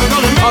Ashley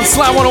on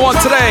Slam 101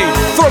 today.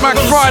 Throwback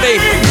Friday,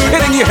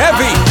 hitting you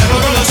heavy.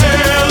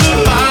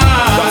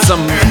 Got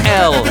some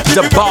L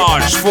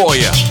DeBarge for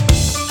you.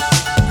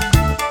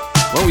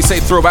 When we say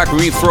throwback, we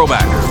mean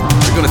throwback.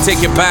 We're gonna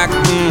take it back.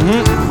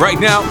 Right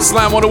now,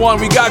 Slam 101,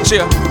 we got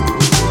you.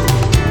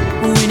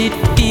 When it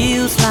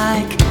feels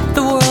like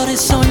the world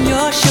is on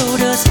your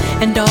shoulders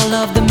and all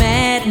of the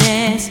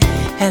madness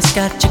has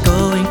got you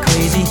going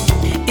crazy,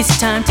 it's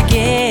time to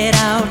get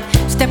out,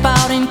 step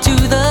out into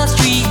the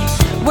street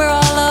where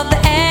all of the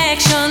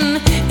action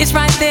is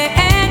right there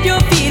at your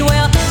feet.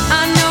 Well,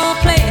 I know a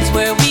place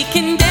where we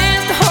can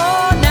dance the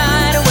whole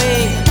night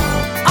away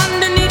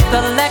underneath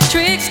the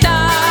electric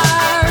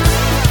stars.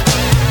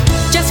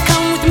 Just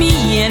come with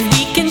me and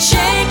we can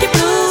shake your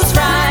blues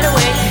right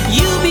away.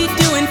 You'll be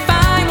doing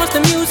fine once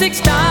the music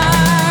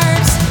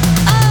starts.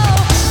 Oh,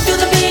 feel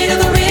the beat of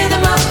the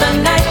rhythm of the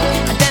night.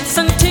 Dance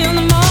until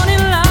the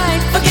morning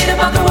light. Forget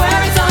about the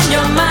worries on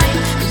your mind.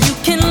 You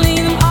can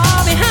leave them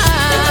all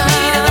behind. Feel the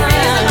beat of the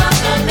rhythm of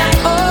the night.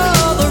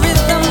 Oh, the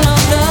rhythm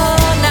of the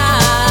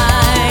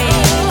night.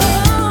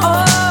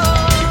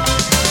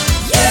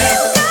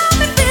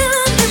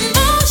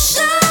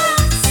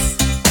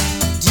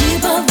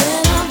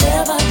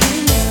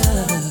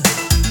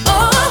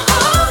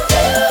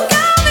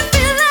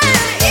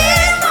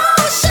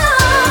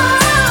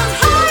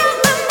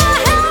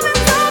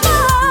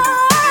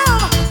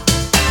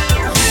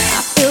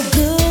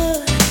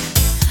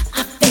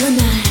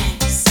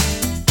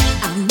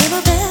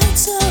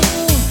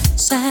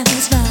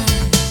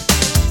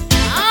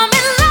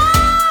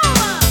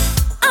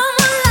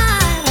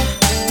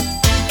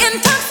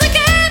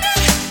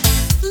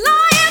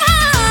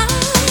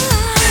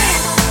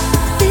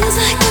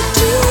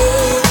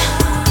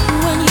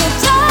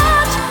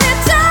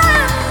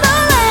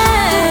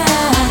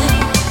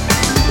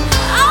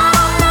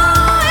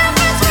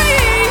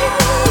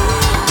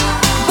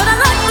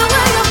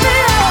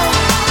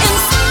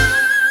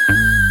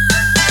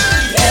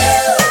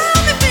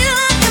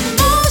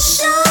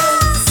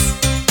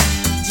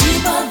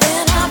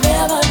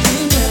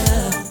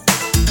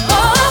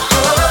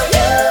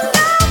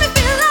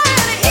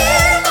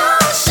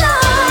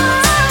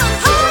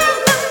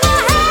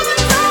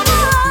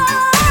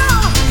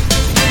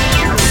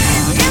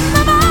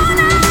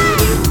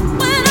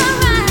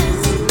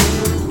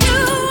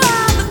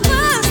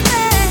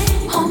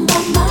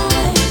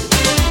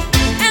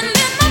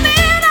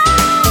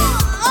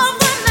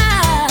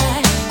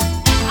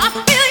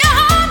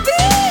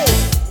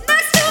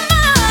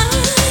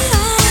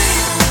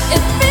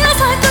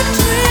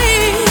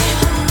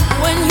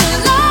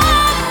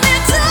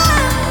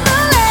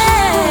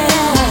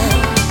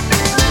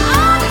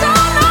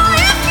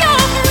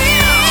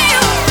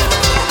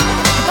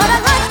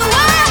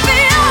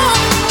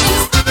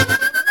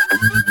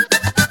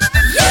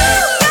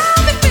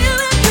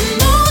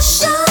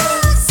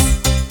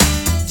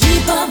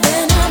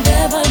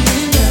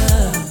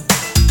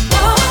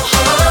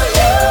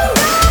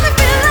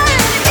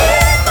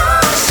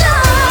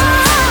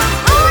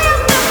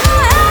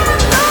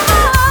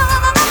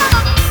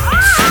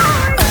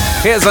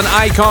 Here's an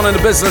icon in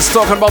the business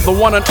talking about the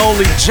one and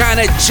only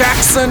Janet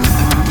Jackson.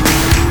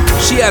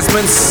 She has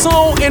been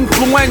so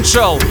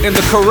influential in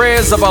the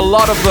careers of a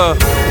lot of the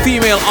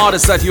female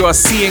artists that you are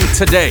seeing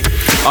today.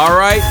 All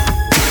right?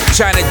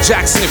 Janet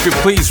Jackson, if you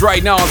please,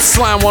 right now on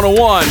Slam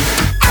 101.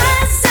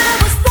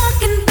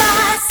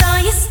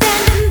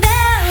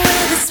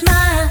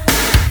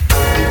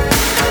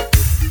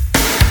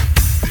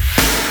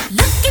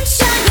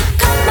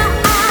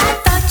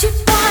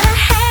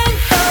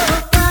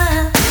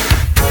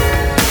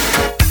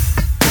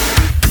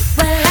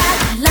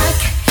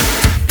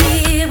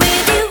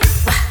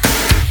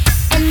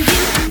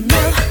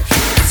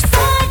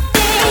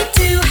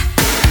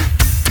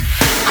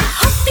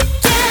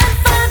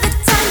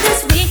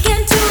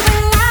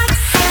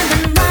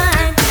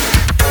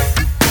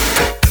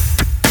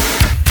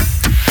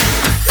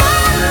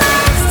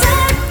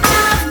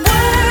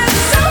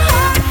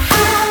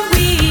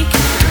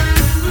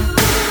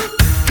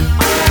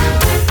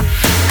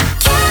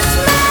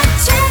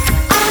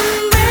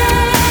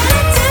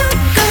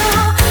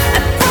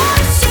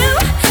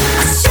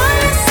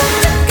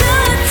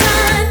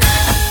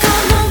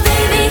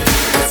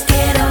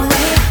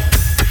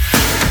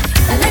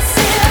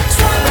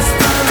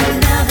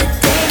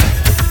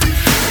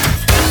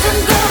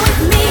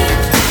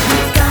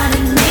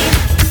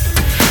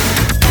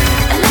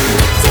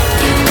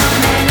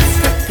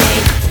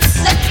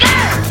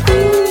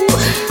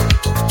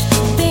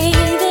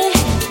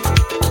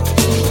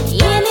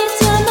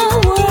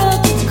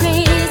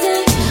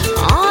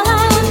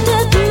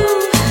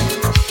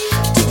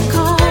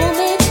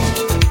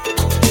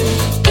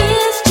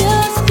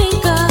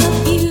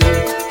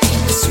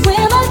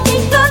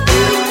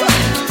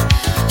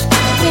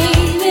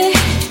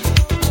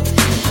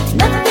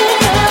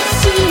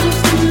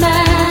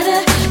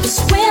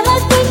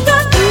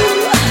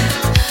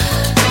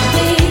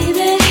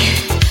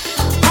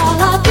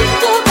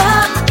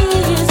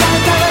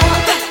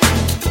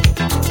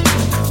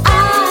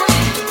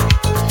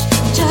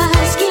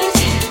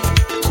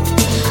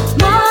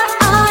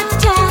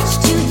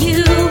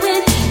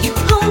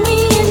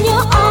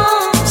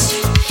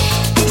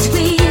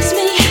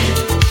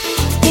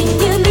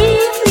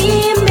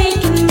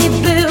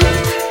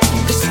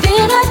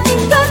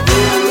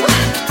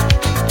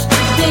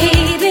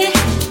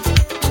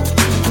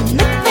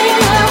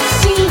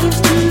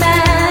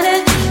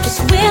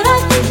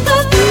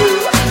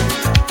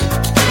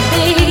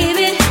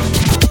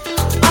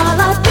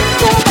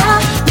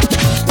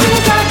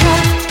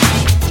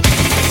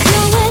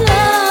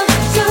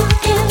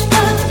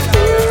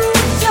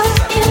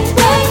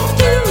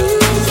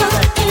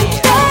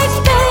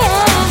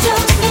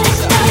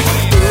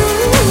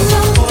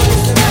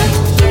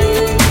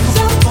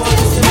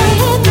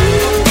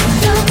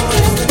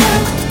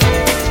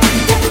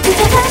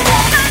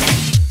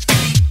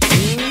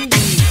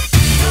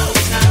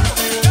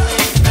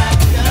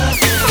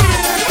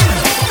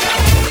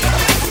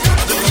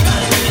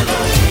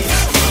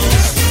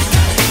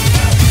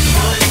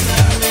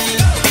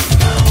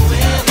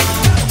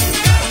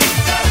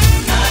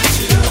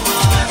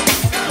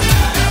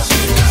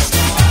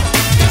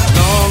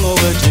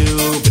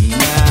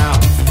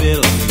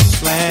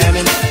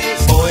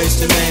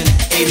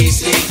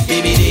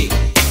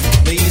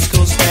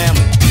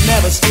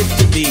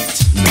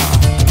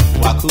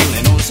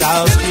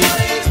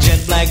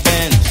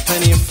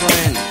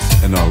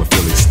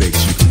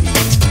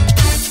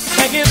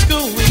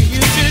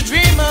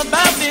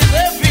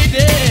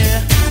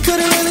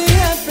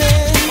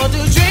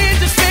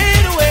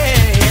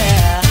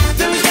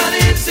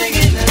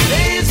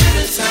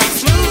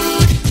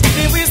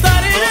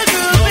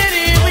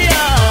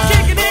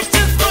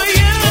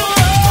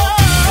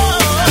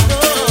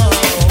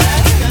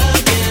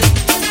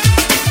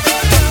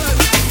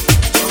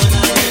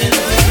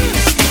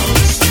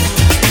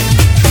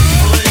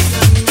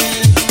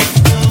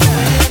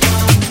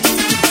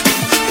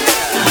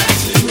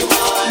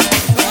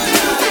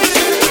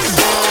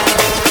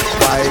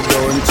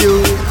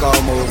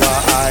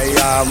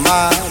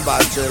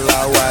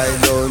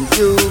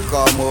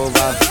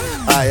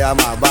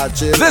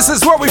 This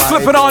is where we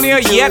flip it on you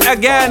yet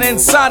again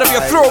inside of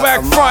your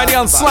Throwback Friday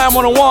on Slam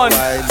 101.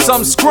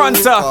 Some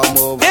Scrunta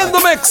in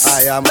the mix.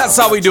 That's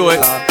how we do it.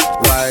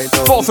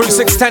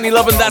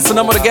 436-1011, that's the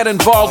number to get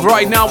involved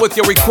right now with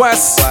your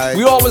requests.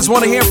 We always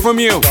want to hear from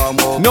you.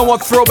 Know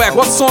what throwback,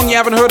 what song you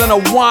haven't heard in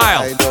a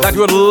while that you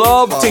would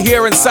love to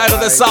hear inside of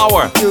this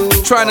hour.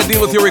 Trying to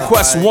deal with your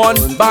requests one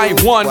by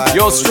one.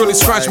 Yours truly,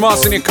 Scratch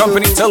Master, in your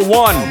company till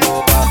 1.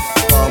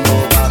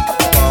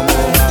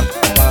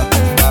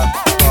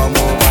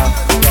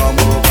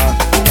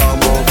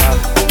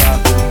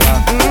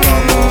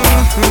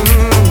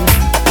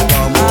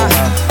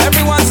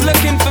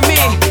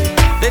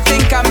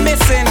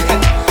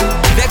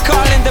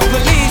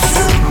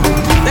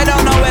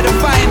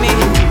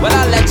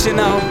 You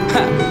know,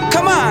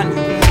 come on.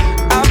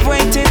 I've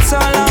waited so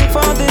long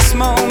for this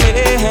moment,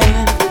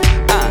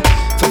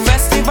 for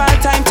festival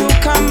time to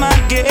come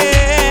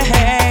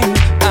again,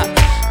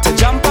 to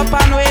jump up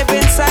and wave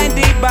inside the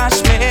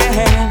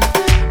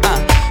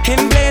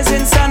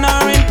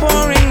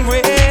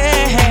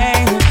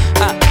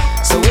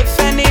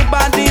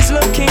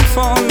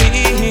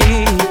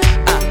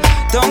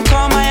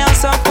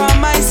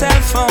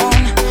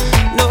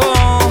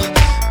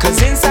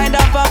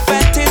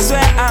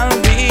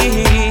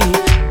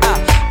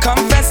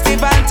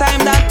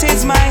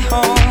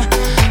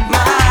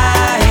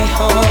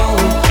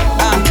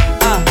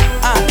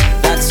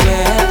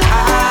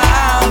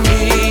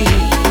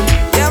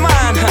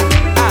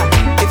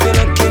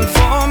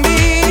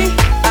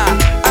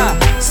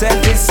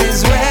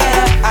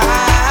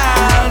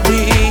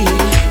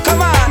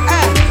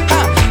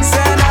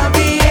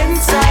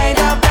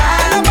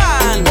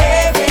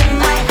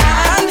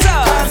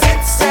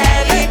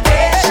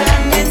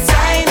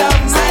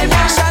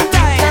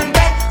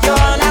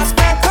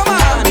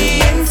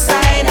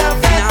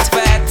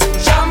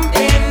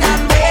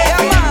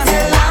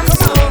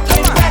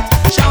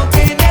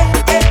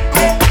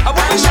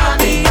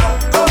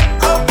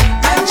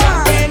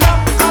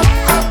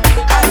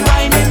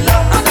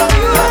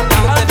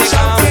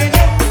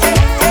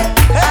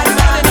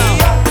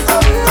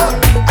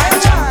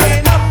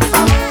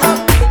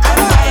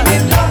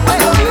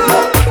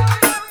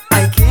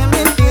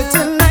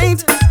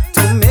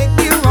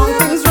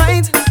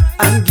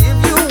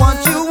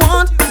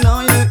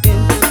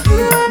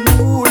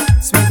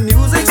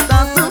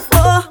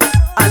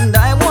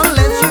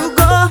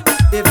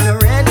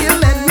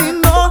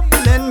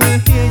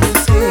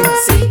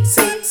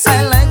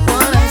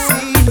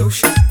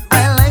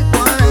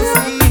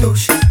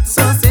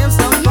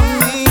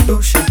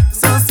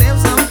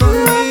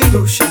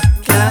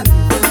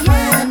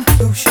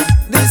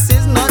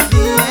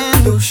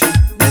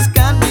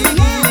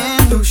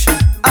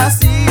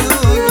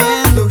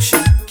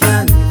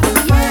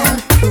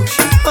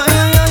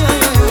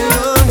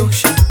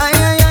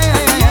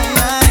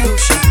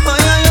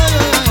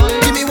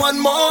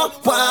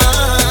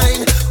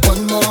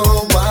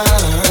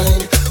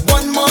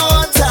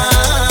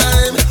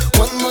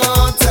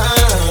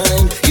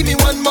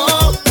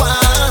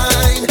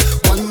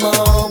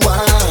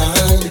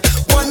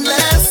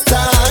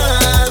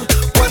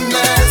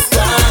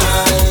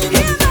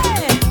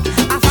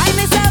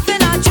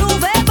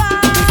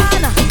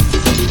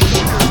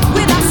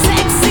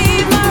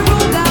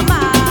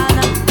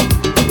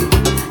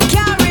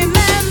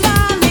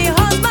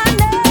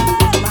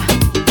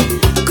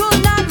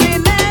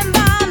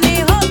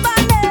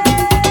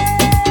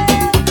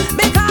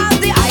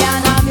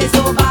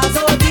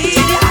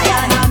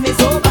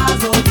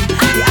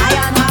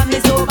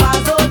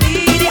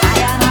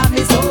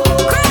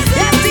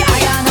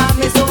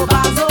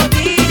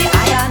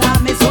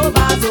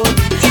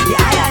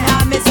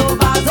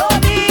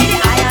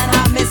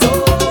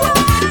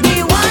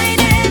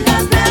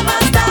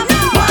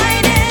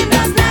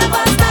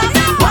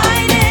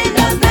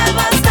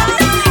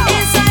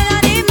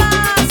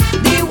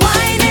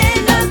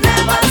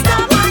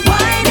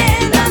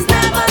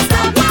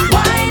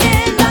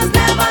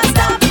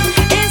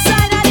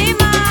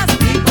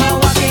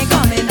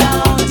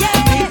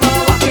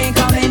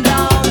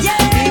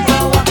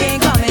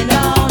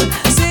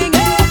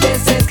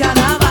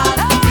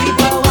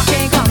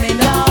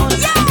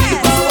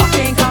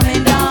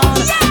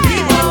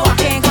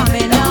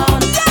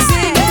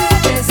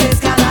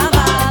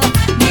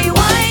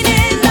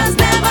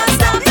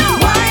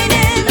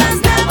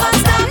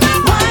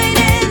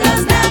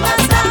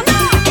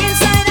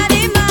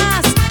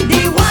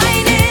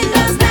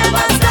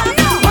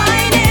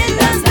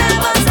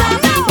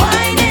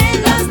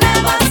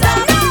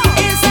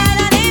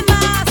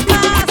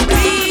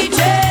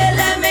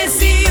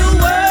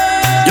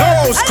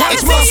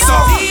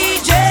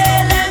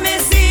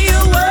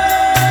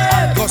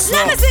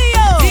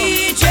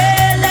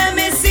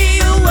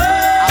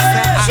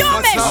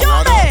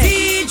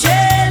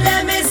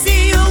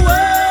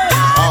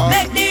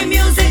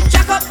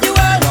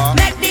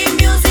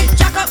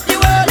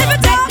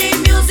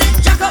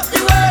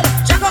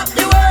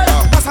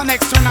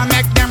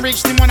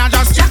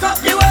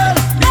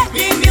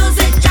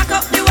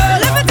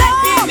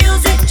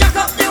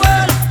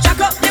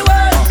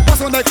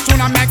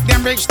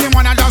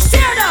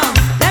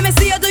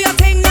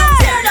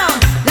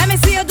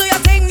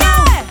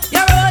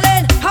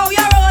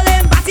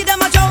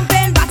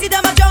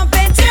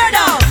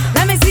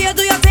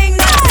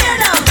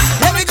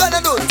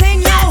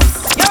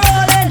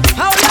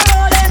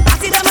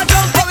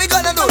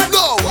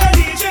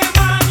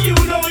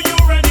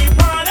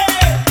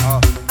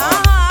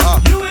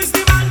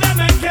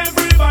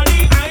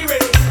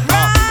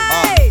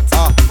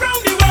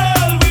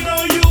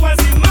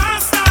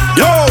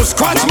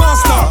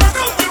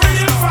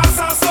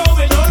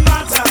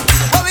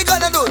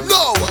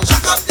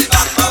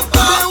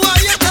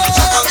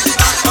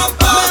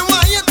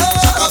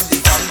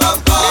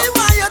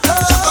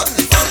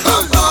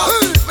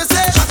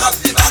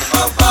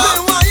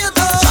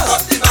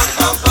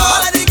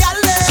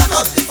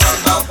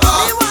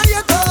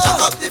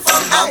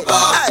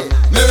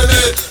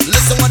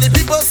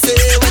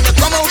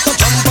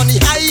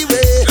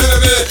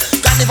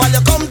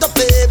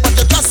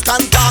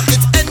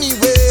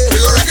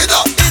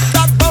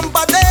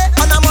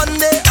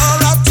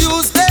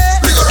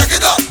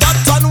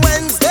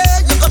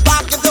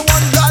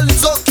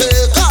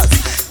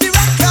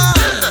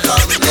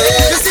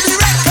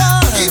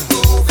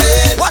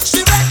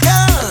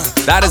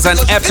an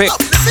epic,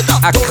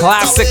 a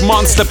classic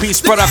monster piece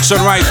production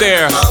right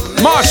there.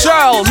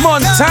 Marshall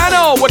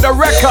Montano with the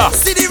record.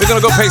 We're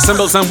gonna go pay some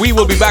bills and we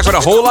will be back with a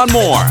whole lot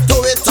more.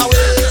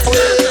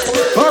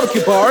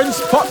 Barbecue Barn's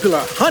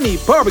popular honey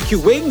barbecue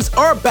wings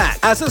are back.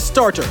 As a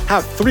starter,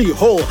 have 3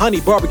 whole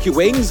honey barbecue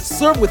wings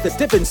served with the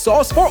dipping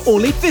sauce for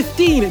only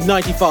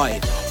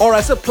 $15.95. Or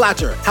as a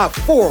platter, have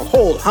 4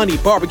 whole honey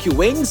barbecue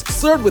wings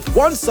served with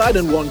 1 side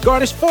and 1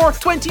 garnish for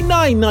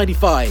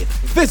 $29.95.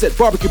 Visit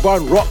Barbecue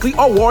Barn Rockley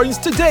or Warrens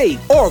today,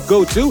 or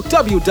go to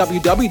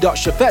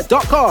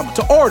www.chefette.com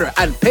to order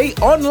and pay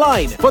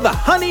online for the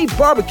honey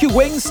barbecue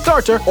wings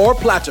starter or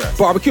platter.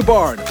 Barbecue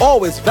Barn,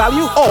 always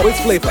value, always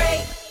flavor.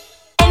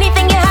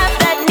 Anything you have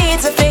that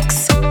needs a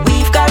fix,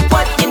 we've got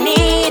what you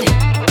need.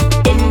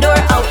 Indoor,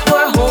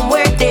 outdoor,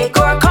 homeware,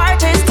 decor,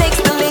 Carter's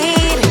takes the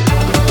lead.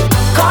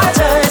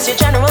 Carter's, your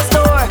general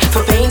store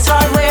for paints,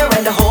 hardware,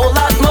 and a whole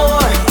lot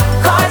more.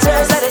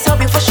 Carter's, let us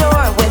help you for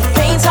sure with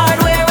paints,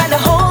 hardware, and a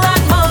whole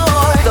lot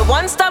more. The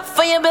one stop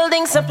for your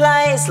building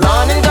supplies,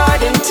 lawn and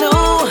garden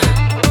too.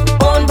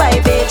 Owned by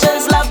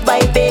Bajans, loved by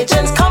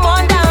Bajans. Come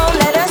on down,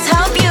 let us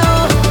help you.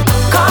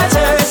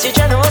 Carter's, your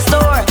general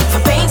store for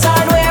paints,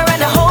 hardware,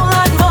 and a whole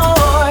lot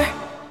more.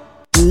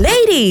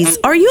 Ladies,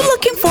 are you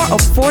looking for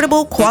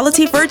affordable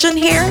quality virgin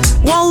hair?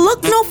 Well,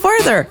 look no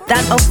further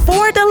than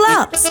Afford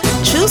Deluxe.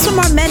 Choose from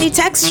our many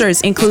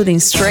textures including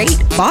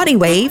straight, body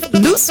wave,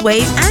 loose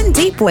wave, and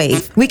deep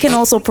wave. We can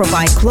also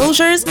provide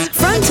closures,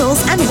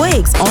 frontals, and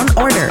wigs on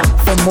order.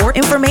 For more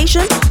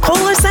information, call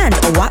or send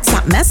a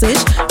WhatsApp message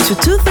to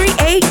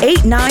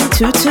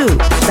 238-8922.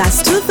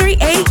 That's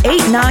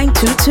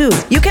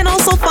 238-8922. You can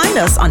also find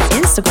us on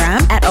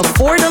Instagram at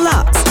Afford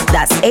Deluxe.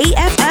 That's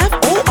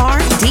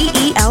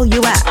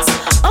AFFORDELUX.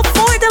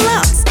 Afford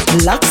Deluxe.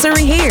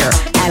 Luxury hair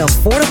at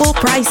affordable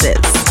prices.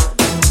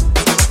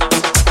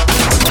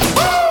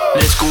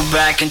 Let's go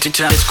back into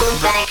time. Let's go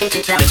back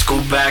into time. Let's go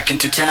back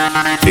into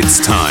time. It's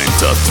time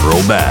to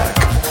throw back.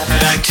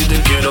 Back to the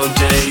good old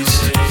days.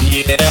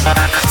 Yeah.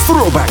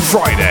 Throwback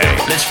Friday.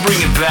 Let's bring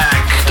it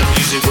back. The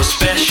music was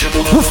special.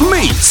 With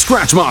me,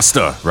 Scratch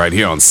Master, right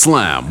here on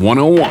Slam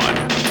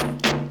 101.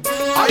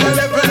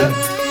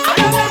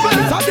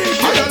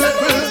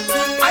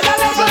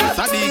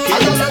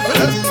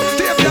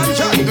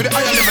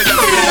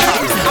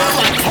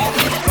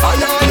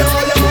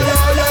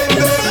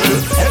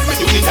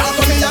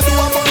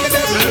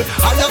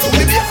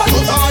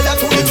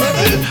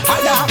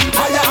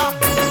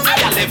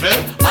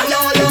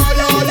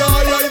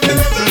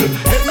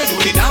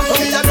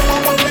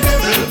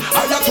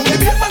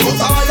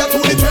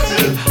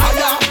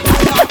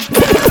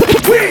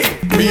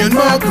 Me and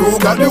my crew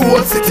got the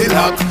whole city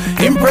locked.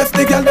 Impress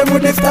the girl them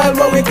with the style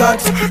what we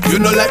got. You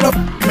know like no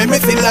me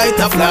see light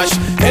a flash.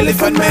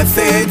 Elephant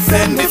message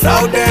send this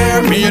out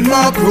there. Me and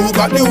my crew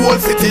got the whole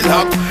city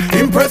locked.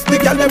 Impress the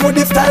girl them with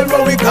the style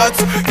what we got.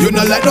 You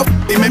know like no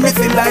me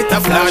see light a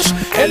flash.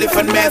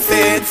 Elephant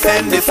message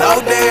send this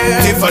out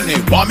there. Tiffany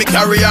want me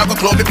carry I go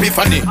club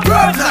Epiphany.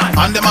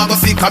 And them a go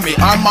seek me.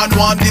 Our man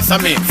want this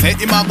of me. Say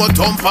him a go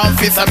thump and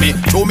fist of me.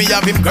 Show me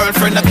have him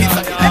girlfriend a kiss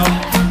of me.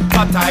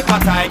 Cut I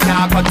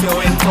can't cut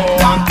you in two.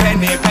 And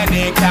penny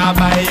can't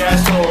buy your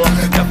show.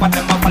 The for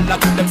them a follow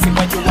to them, see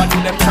what you want to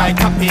them. Try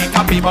copy,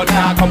 but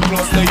now come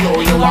close to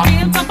you. You are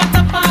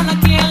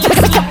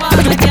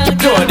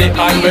Jody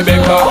and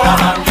Rebecca.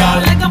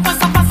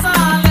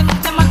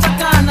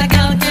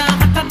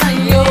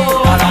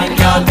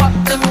 Pop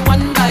them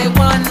one by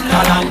one.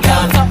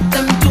 Pop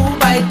them 2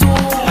 by 2.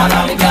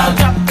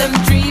 Drop them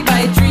 3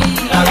 by 3. You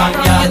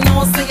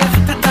know say you're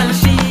hotter than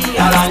she.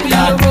 Spin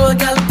the road,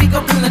 girl, pick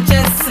up in the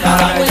chest.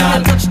 When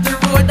you touch the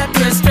road, that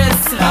you're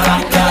stressed.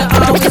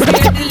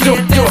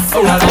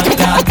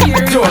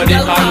 Jody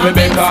and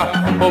Rebecca,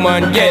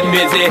 woman get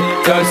busy.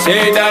 Just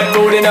shake that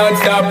booty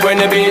non-stop. When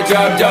the beat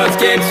drop, just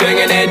keep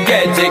swinging it,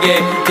 get jiggy.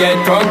 Get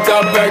drunk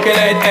up,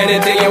 percolate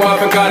anything you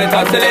want. Because it's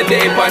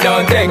oscillating if I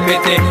don't take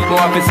pity.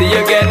 More to see you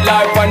get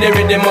life on the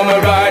rhythm of my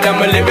ride. And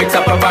my lyrics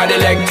up about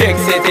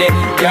electricity.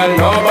 Girl,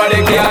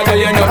 nobody can do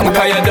you nothing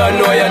cause you don't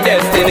know your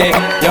destiny.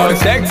 Yo,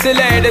 sexy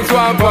ladies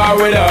want war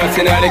with us.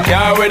 In the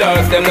car with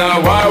us, them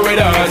not war with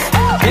us.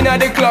 In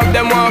the club,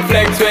 them want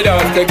flex with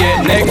us. To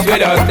get next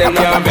with us, them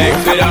not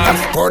vex with us.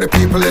 For the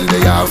people in the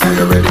house, are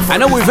you ready for I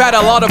know we've had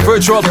a lot of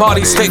virtual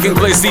parties taking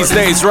place these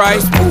days,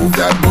 right? move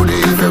that booty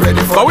if you're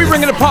ready for But we're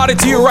bringing a party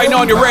to you right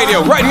now on your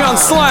radio, right here on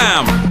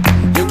Slam.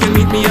 You can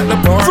meet me at the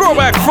bar.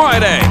 Throwback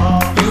Friday.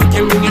 You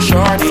can bring your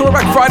shorty.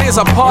 Throwback Friday is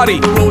a party.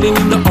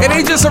 It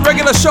ain't just a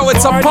regular show,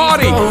 it's a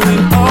party.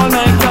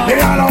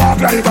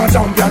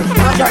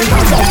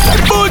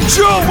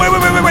 Buju!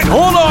 Wait,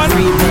 hold on.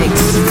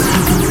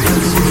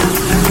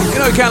 You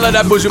know you can't let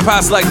that buju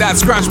pass like that.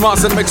 Scratch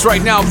Master in the mix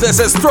right now. This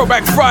is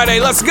Throwback Friday.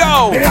 Let's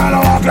go. What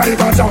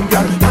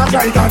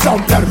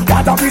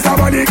a piece of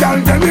money, girl,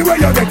 tell me where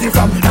you get it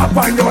from. Tap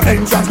on your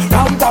entrance,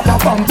 ram pa pa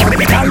pam pam.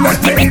 Girl, let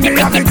me in the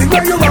everything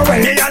where you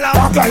away.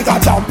 Walk like a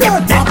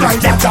champion, walk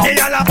like a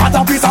champion. What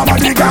a piece of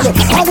money, girl,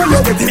 how will you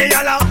get it?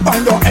 Tap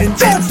on your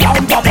entrance, ram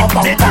pa pa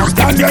pam pam.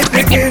 Girl, let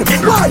me in,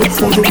 why?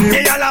 So you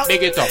need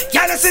Big it up.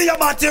 Can you see your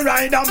body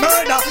ride a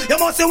murder? You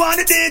must want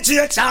the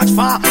DJ charge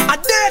for a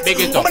death.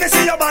 Big it up. When you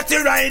see your body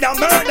ride a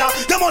murder,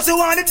 you must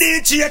want the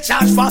DJ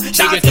charge for.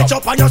 Shall pitch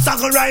up on your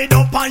saddle, ride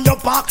up on your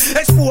back,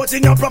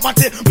 exposing your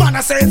property. Man,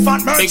 I say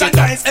fat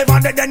merchandise. Ever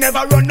they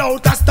never run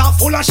out of stuff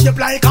full of shape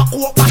like a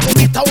coke bottle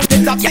without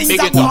it. The things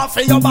that go off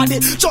for your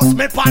body. Just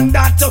me pan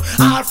that.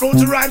 All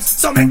fruit rhymes,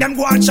 so make them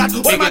go and chat.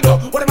 What am I do?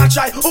 What am I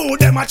try? Who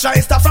them I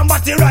try? Stuff from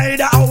body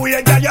rider. How we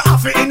get you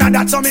off it in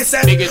that? So me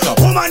say,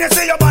 woman, you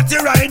say your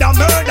body rider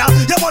murder.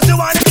 You must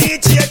want the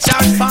DJ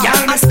charge for.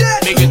 Y'all me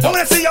dead. Woman,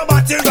 you say your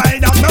body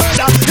rider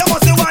murder. You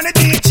must want the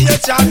DJ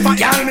charge for.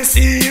 Y'all me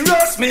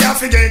serious. Me I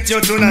forget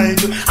you tonight.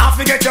 I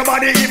forget your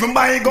body even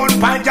by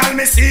gunpoint. Y'all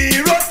me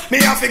serious.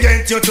 Me I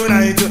forget you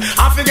tonight.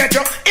 I forget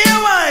you. Here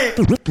why?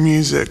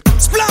 Music.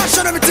 Splash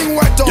and everything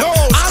wet up. Yo,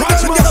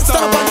 I'm gonna get up,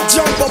 stand up and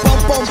jump up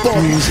and pump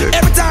up. Music.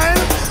 Every time,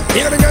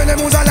 you know the girl them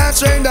who's a lot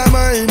trained their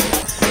mind.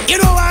 You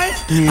know why?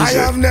 Music. I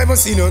have never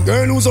seen a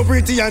girl who's so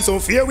pretty and so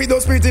fair with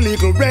those pretty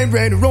little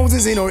red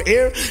roses in her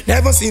hair.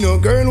 Never seen a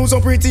girl who's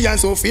so pretty and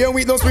so fair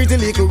with those pretty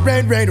little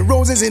red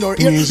roses in her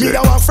hair. Me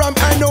that one from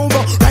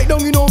Hanover, right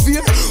down in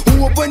Ovia.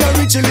 Who up when I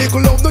reach a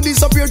little love, don't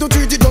disappear, to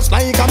treat it just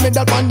like a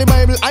medal on the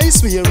Bible. I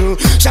swear,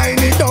 shine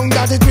it down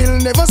that it will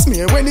never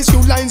smear. When these few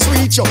lines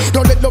reach you,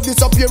 don't let love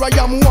disappear. I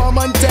am warm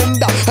and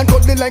tender and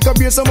cuddly like a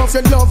beer. Some of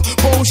your love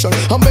potion.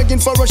 I'm begging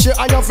for a share.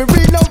 I have to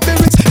read out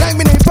lyrics like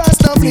me name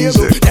Pastor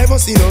Flavor. Never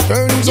seen a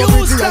girl who's so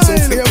pretty and so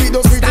fair with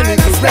those pretty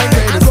little red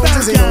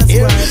roses in her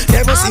hair.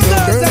 Never seen a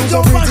girl who's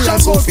so pretty and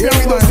so fair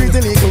with those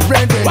pretty little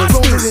red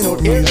roses in her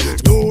hair.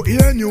 No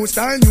ear, new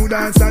style, new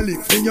dance and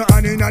lick. In your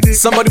hand in a dick.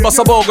 Somebody bust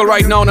a bogle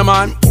right now, no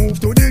man.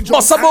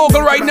 Bust a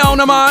bogle right now,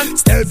 no man.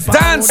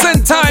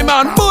 Dancing time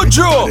on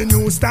Buju.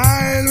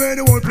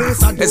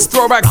 It's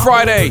Throwback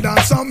Friday.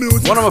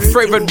 One of my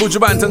favorite Buju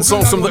Banton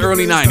songs from the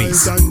early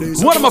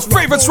 90s. One of my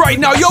favorites right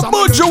now. Yo,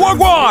 Buju,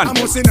 Wagwan.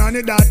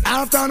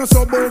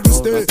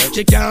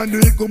 She can't do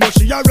it, but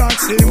she a rock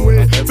same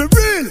way. For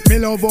real, me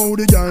love how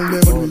the girl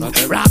never do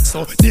it. Rock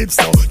so, deep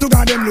so, to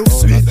God them look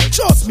sweet.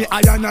 Trust me,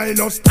 I and I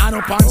love stand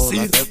up and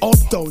sit.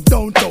 Uptown,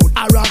 downtown,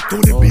 I rock to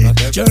the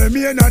beat.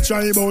 Jeremy and I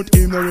try about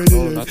him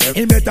already.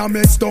 He better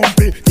make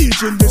stumpy,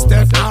 teaching the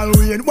step. All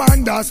we in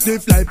wonder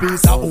stiff like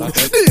piece of wood.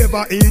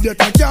 Never idiot,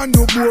 I can't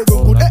do more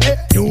good.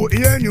 New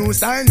ear, new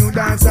style, new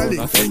dance, a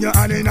lick. In your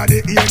hand in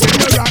the ear, then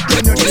you rock,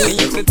 then you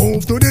dip.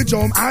 Move to the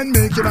jump and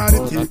make your body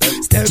tip.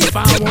 Step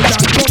forward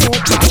and come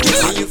up back.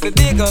 You feel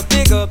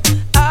big up,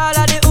 all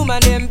of the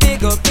woman them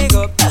big up,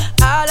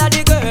 all of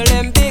the girl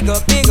them big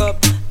up,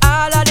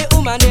 all of the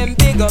woman them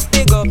big up,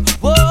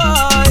 whoa.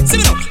 See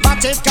me now,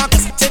 Batty cock,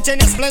 stitching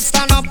his split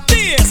stand up.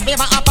 This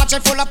favor Apache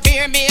full of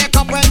peer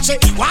makeup when she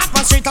walk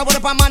on street. I would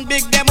up a man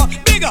big demo,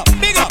 big up.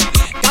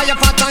 Got your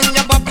pat on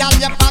your bob, y'all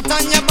your pat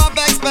on your bob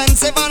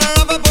expensive and I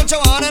love it, put you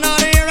on and on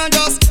here and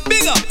just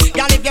big up.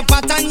 Y'all if your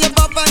pat on your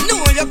bob, I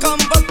know you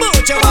come, but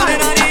put you on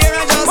and on here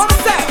and just. What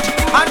say?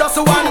 I just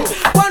one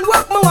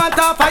work me want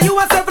off, and you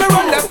want several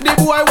run left the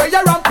boy where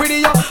you ramp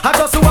pretty up. I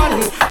just one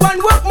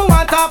work me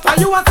want off, and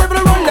you want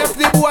several run left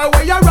the boy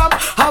where you ramp.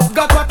 I've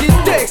got what it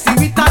takes, see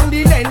with and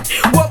the length.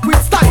 Work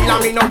with style,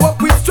 I mean no work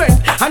with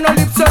strength. And no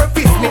lip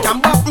surface, me can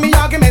back me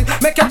argument.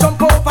 Make you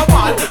jump over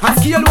wall and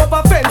scale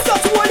over fence.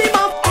 Just hold him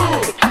up,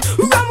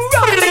 ram,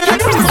 make you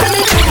know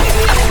me.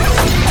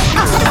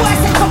 After the boy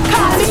say come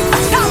call me,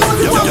 now want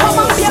to come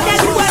and be a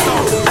dead boy.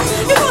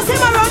 You know say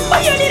my run,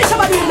 but you need a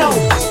shabba now.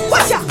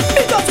 Watch out,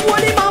 me just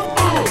hold him up.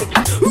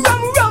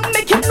 Ram,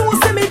 make him know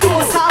say me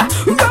don't stop.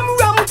 Ram,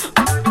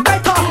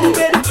 right off the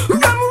bed.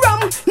 Ram,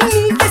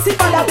 need this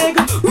if I beg.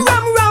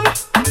 Ram,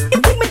 it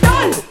take me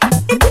done.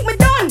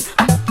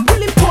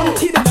 Pull him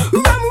punted.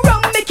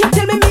 Ram, make him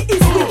tell me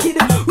is wicked.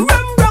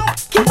 Ram,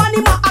 keep on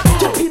him a act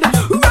stupid.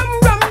 Ram,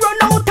 run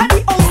out of the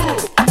house.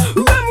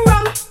 Ram,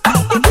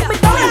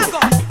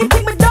 it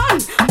take me done.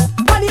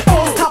 When the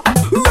house stop.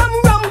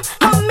 Ram,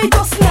 and me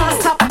just not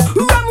stop.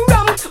 Ram,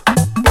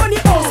 run the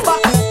house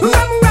back.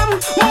 Ram,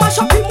 mash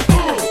up him.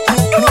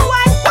 You know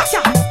why? Watch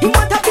out. He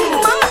want a big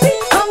man big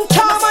and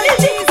can't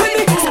manage it with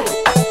me.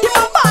 He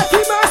my bad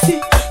for mercy.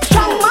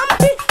 Strong man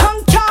big and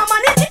can't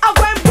manage it. I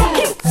go and broke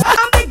him.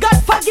 And may God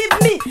forgive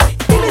me.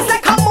 Him is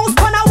like a mouse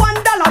on a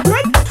 $1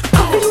 bread. I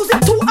fi use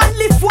it two and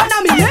lift one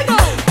of me head.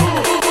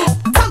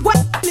 Tag what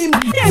him.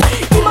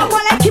 Him a go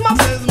like him a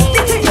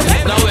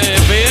Now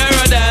if you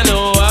ever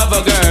know have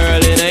a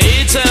girl in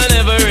each and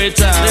every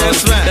time,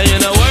 then you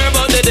know worry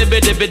about the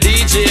dippy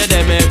DJ.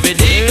 Them every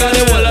day, cause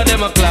the whole of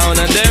them a clown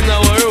and them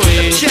no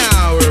worry.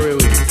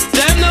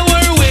 Them no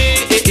worry.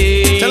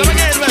 Tell them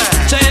again, man.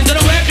 Change to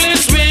the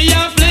reckless way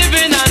of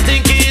living and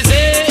think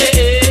easy.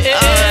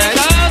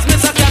 Cause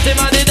Mr. Catty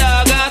man the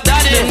dog got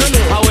daddy. And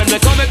when me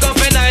come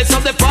for nights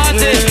of the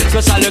party,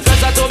 special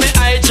because I told me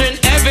I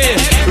drink heavy.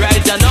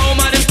 Right now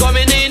man is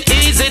coming in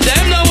easy.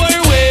 Them no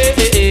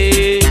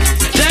worry.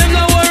 Them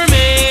no worry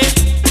me.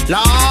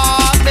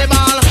 Lord, them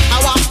all. I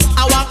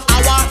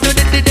walk, do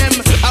them.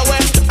 I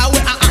wear,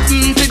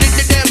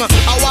 them.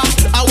 I walk,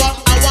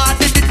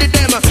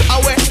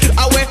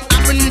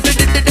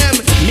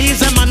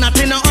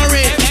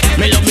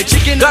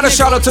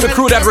 shout out to the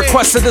crew that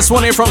requested this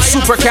one here from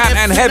Supercat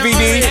and Heavy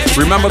D.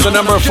 Remember the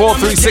number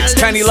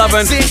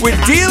 436-1011. We're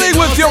dealing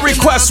with your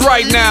requests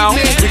right now.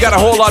 We got a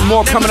whole lot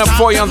more coming up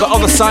for you on the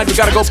other side. We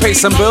gotta go pay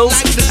some bills,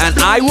 and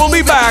I will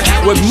be back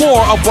with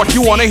more of what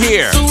you want to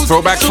hear.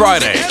 Throwback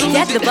Friday.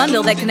 Get the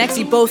bundle that connects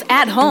you both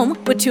at home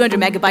with 200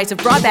 megabytes of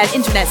broadband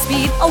internet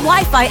speed, a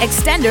Wi-Fi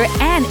extender,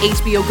 and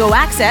HBO Go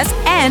access,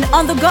 and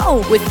on the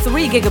go with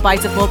 3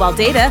 gigabytes of mobile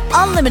data,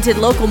 unlimited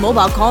local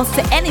mobile calls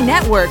to any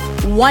network,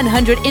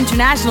 100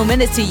 international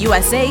minutes to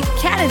USA,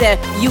 Canada,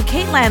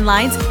 UK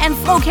landlines, and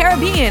Flow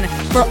Caribbean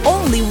for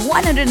only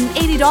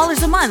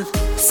 $180 a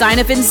month. Sign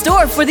up in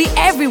store for the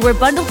Everywhere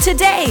bundle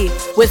today.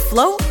 With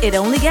Flow, it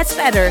only gets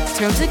better.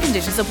 Terms and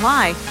conditions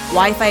apply.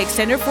 Wi-Fi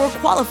extender for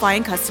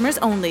qualifying customers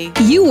only.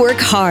 You work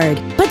hard,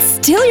 but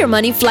still your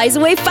money flies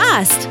away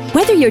fast.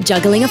 Whether you're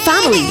juggling a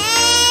family,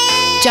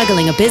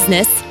 juggling a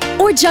business,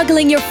 or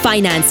juggling your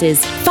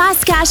finances,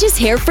 Fast Cash is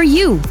here for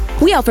you.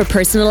 We offer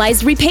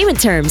personalized repayment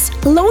terms,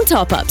 loan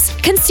top-ups,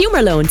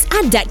 consumer loans,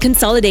 and debt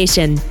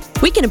consolidation.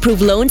 We can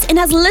approve loans in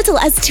as little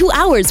as 2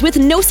 hours with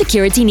no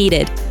security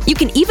needed. You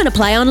can even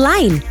apply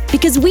online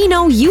because we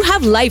know you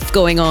have life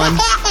going on.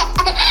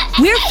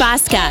 We're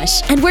Fast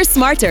Cash, and we're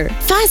smarter,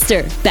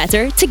 faster,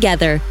 better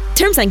together.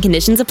 Terms and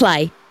conditions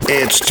apply.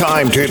 It's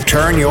time to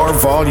turn your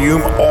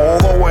volume all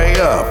the way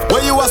up.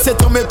 When you are set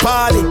to me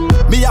party,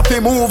 me have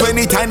to move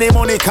anytime the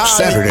money call.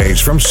 Saturdays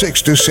from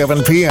 6 to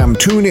 7 p.m.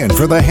 Tune in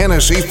for the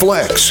Hennessy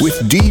Flex with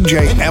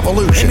DJ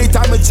Evolution.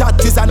 Anytime we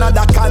chat is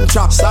another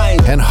contract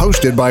sign. And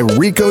hosted by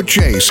Rico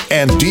Chase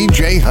and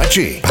DJ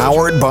Hutchie.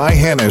 Powered by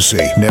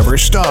Hennessy. Never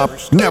stop,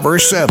 never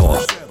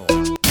settle.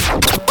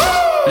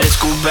 Let's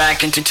go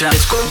back into time.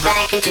 Let's go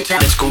back into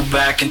time. Let's go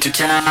back into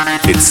time.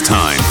 It's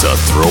time to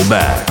throw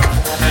back.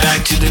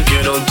 Back to the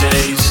good old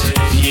days.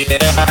 Yeah.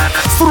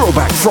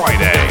 Throwback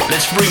Friday.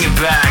 Let's bring it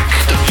back.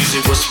 The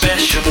music was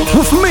special.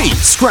 With me,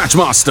 Scratch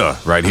Master,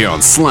 right here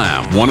on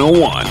Slam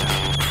 101.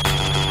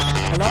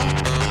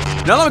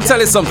 Now let me tell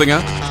you something,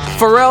 huh?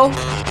 Pharrell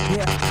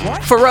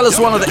is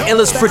one of the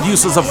illest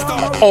producers of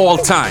all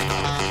time.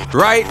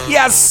 Right? He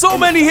has so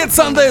many hits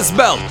under his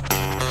belt.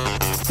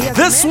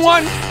 This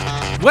one,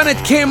 when it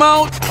came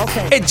out,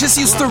 it just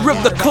used to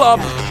rip the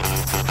club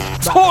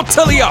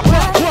totally up.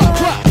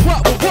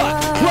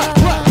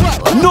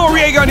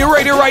 Noriega on your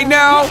radio right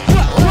now.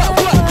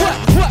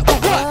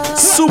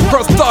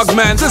 Super Thug,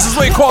 man. This is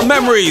what you call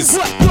memories.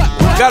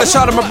 Gotta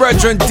shout out my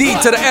brethren, D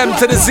to the M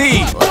to the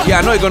Z. Yeah,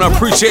 I know you're gonna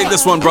appreciate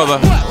this one, brother.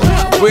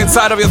 We're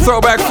inside of your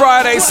Throwback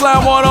Friday,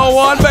 Slam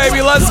 101,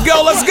 baby. Let's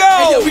go, let's go.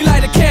 Hey, yo, we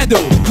light a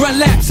candle, run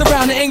laps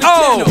around the English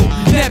Channel.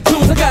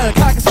 Neptunes, I got a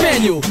cocker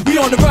spaniel. We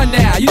on the run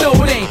now, you know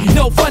it ain't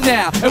no fun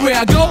now. And where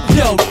I go,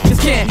 yo,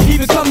 just can't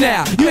even come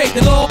now. You ain't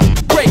the law,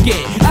 break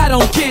it. I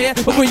don't care,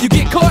 but when you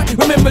get caught,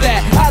 remember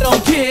that I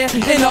don't care.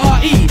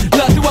 N-R-E,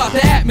 love throughout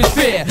the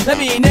atmosphere. Let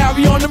me now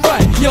we on the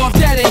run, yo, if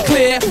that ain't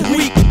clear,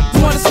 we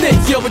wanna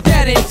snitch, yo, but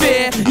that ain't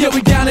fair. Yo,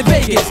 we down in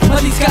Vegas,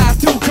 all these guys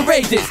too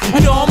courageous. I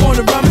know I'm on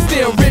the run, but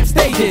still rip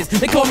stages.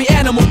 They call me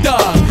Animal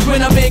Dog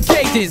when I'm in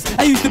cages.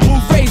 I used to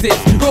move phrases,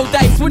 roll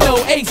dice with no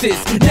aces.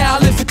 Now I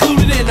live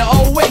secluded in the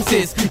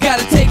oasis.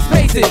 Gotta take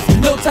spaces,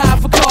 no time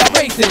for car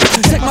races.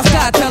 Check my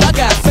sky till I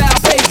got sound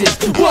pages.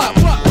 What?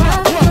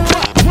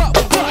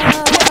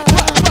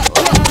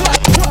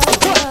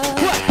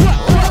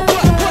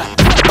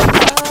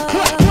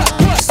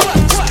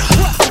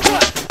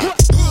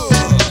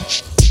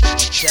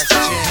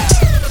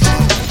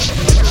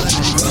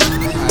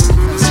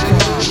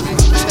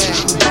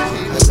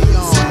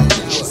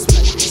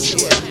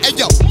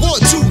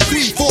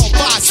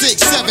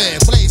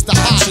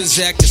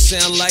 Transact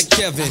sound like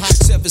Kevin.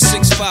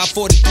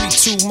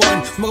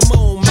 765-4321.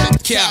 Mamone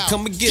Metcalf,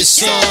 come and get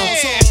some.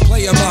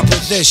 Play my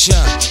position.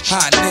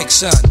 Hot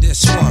Nixon,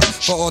 this one.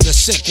 For all the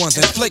sick ones,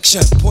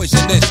 infliction.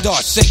 Poisonous,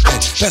 dark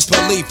sickness. Best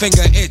believe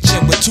finger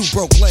itching with 2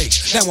 broke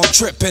legs. Now I'm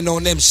tripping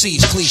on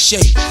MC's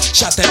cliche.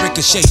 Shot that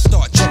ricochet,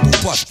 start trouble,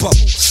 bust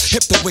bubble.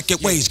 Hip the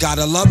wicked ways,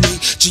 gotta love me.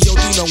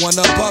 G.O.D. no one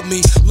above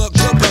me. Look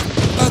good but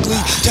ugly.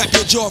 Tap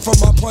your jaw from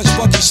my punch,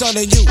 Bucky, son,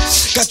 and you.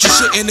 Got you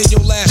shitting in your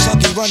last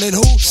huggy, running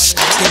who?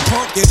 Get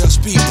punk, get a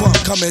speed bump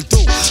coming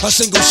through. A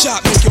single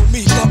shot make your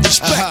meat love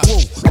respect. Woo.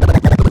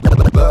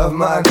 Love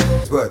my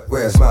but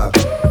where's my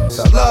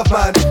I love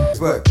my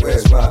but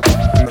where's my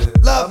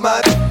love my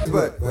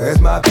but where's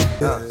my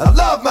I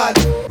love my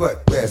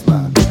but where's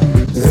my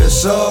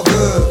it's so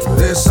good,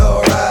 it's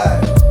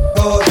alright.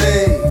 All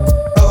day,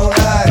 all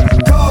night.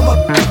 Come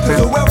up to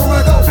wherever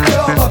I go.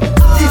 Come up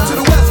east to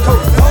the west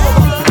coast.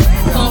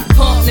 Pump,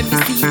 pump, let me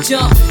see you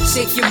jump.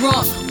 Shake your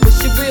rump,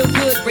 push it real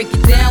good. Break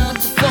it down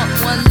with the funk.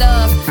 One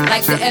love,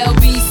 like the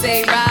LB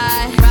say,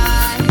 ride.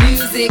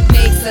 Music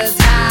makes us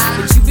high.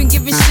 But you been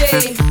giving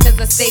shade, cause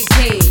I stay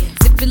paid.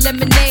 Sippin'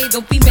 lemonade,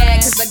 don't be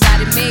mad, cause I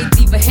got it made.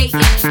 Diva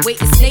hatin',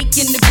 waiting snake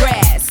in the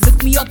grass.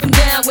 Look me up and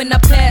down when I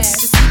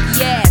pass the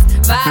sneaky ass.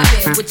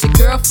 Vibing with your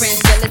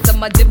girlfriend, jealous of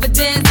my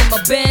dividends and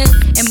my bends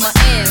and my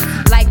ends.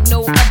 Like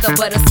no other,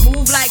 but a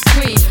smooth like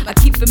cream. I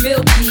keep it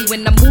milky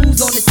when I move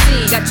on the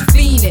scene. Got you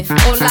fiendin',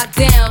 all locked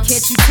down,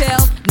 can't you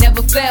tell?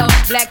 Never fell,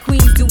 black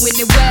queens doing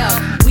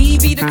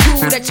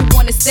that you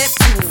wanna step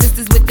to.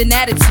 Sisters with an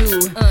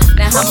attitude.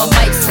 Now how my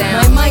mic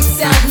sound? My mic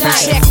sound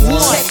nice. Check one,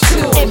 check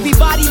two.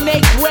 Everybody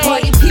make way.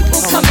 Party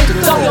people coming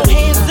through. Throw your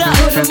hands up.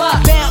 Put 'em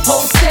up. Bounce.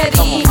 Hold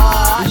steady.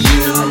 Are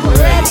you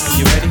ready?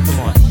 You ready? Come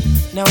on.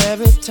 Now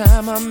every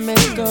time I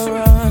make a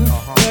run,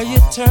 girl, you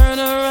turn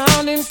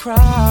around and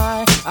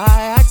cry.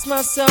 I ask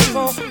myself,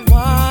 oh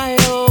why,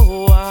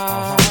 oh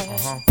why?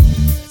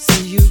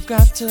 See, you've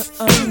got to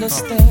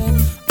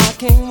understand, I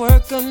can't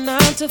work a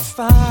 9 to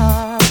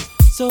 5,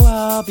 so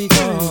I'll be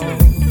gone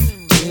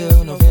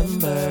till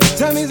November.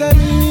 Tell me that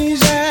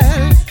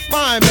Michelle,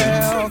 my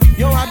bell.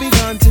 Yo, I be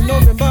gone till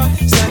November.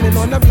 Standing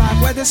on the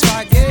block where the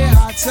spot get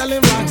hot,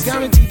 selling rocks,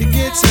 guaranteed to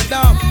get set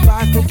up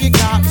by cookie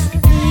cops.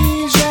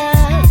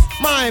 Michelle,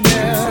 my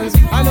bells.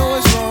 I know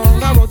it's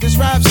wrong, I wrote this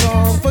rap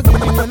song.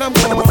 Forgive me when I'm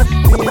gone.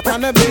 Being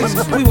kinda busy,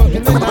 we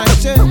working the night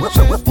shift.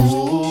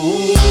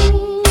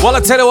 Well, I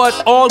tell you what,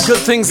 all good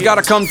things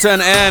gotta come to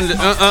an end.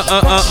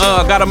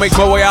 I gotta make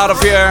my way out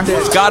of here.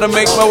 Gotta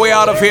make my way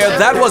out of here.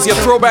 That was your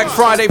Throwback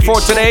Friday for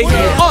today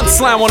on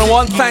Slam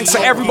 101. Thanks to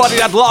everybody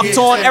that locked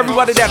on,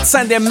 everybody that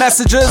sent their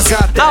messages.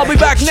 I'll be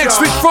back next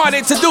week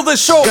Friday to do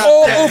this show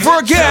all over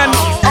again.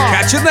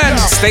 Catch you then.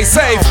 Stay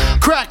safe.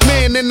 Crack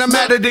man in the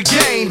matter the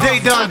game. They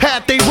done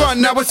had they run,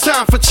 now it's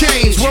time for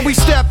change. When we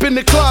step in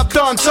the club,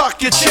 done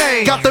tuck your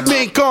chain. Got the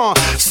mink on,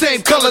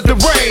 same color the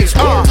range.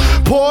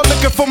 Pour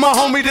liquor for my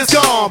homie that's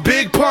gone.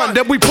 Big pun,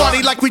 that we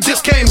party like we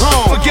just came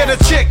home. Forget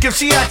a chick if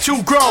she act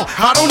too grown.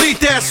 I don't need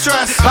that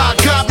stress, I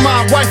got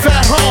my wife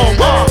at home.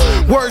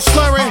 Words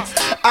slurring,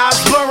 eyes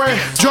blurring.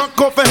 Drunk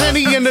off a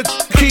Henny and the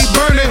keep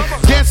burning.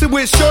 Dancing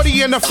with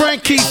Shorty and a friend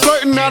keep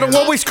flirting. I don't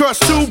always crush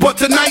too, but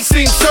tonight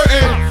seems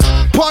certain.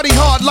 Party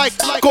hard like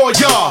all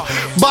y'all.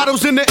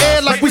 Bottles in the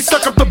air like we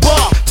stuck up the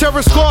bar.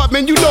 Terror squad,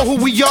 man, you know who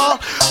we are.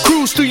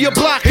 Cruise through your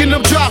block in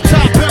them drop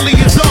top belly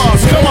is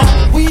ours. Come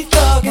on. We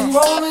thuggin',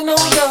 rollin'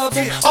 on dubs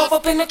and off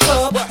up in the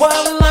club,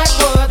 wildin' like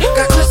what?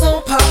 Got Chris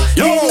on pop.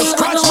 Yo, Easy,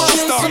 scratch no master.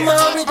 chase,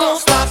 tomorrow we gon'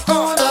 stop.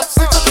 Throwin' up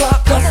 6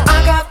 o'clock, cause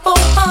I got 4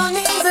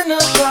 honeys in the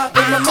drop.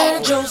 And my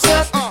man Joe's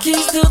got the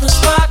keys to the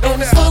spot.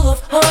 And it's full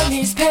of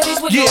honeys, panties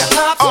with no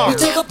top. We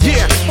take a I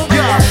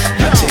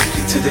take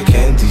you to the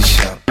candy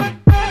shop.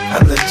 I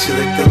let you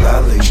lick the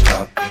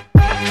lollipop.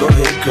 Go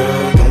ahead,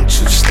 girl, don't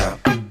you stop.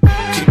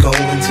 Keep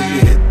going till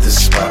you hit the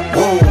spot.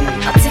 Whoa.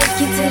 I'll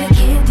take you to the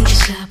candy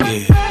shop.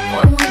 Yeah.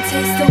 One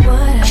taste of what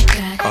I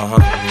got.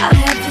 I'll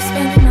have you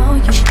spending all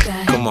you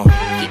got. Come on.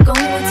 Keep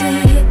going till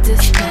you hit the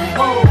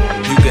spot.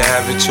 You can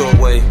have it your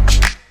way.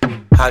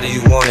 How do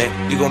you want it?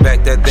 You gon'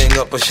 back that thing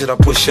up or should I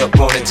push up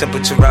on it?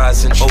 Temperature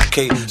rising,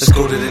 okay, let's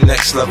go to the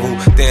next level.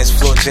 Dance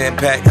floor jam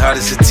packed, hot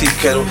as a tea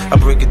kettle. I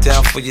break it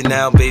down for you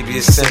now, baby,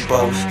 it's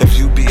simple. If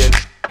you be a,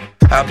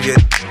 I'll be a.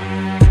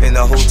 In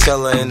the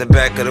hotel or in the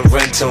back of the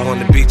rental, on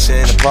the beach or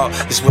in the park,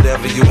 it's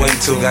whatever you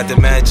into. Got the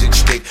magic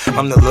stick,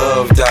 I'm the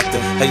love doctor.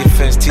 How your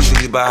friends teasing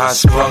you about how I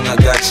sprung, I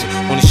got you.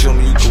 Wanna show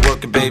me you can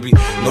work it, baby?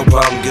 No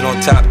problem, get on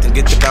top, then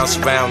get to bounce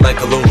around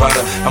like a low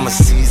rider. I'm a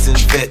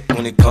seasoned vet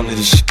when it comes to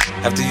this shit.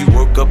 After you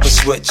work up a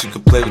sweat, you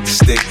can play with the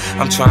stick.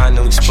 I'm trying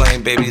to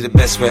explain, baby, the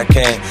best way I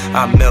can.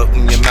 I melt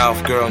in your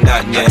mouth, girl,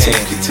 not in your hand. I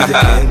take you to the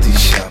candy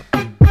shop.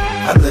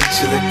 I let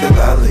you lick the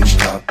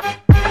lollipop.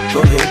 Go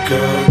ahead,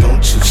 girl,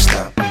 don't you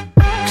stop.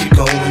 Keep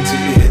going till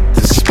you hit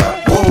the spot.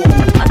 Whoa.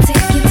 I'll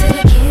take you to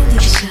the candy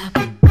shop.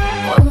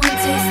 One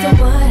taste of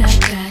what I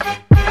got.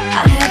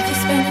 I'll have you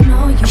spending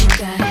all you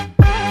got.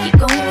 Keep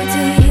going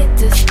till you hit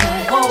the spot.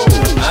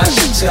 I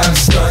should try to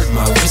start.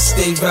 My wrist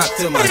stay rocked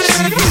till my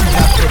TV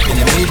pop up in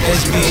the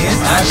Maybach Benz.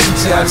 I should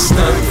try to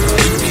start.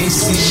 You can't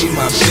see me,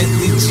 my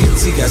Bentley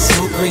GT got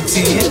smoke great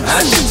tin. I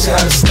should try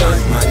to start.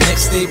 My neck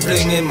stay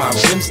blingin', my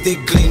rims stay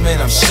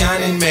gleamin'. I'm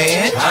shining,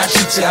 man. I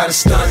should try to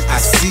start. I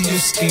see you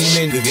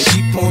scheming, you can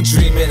keep on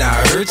dreaming. I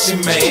hurt you,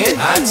 man.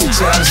 I teach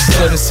you how to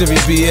start. 7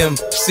 Series BM,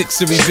 6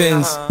 Series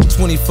Benz,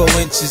 24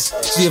 inches,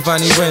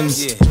 Giovanni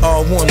rims.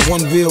 All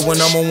one wheel when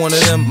I'm on one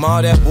of them.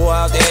 All that boy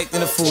out there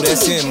acting a fool,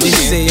 that's him. They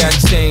say I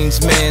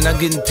changed, man. I'm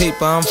getting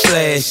paper, I'm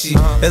flashy.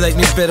 They like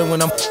me better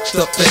when I'm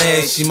up and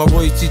ashy. My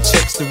royalty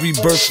checks the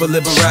rebirth for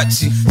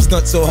Liberace.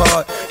 Stunt so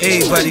hard,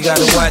 everybody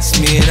gotta watch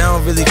me. And I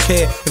don't really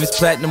care if it's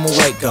platinum or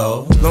white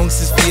gold. Long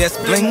as it's VS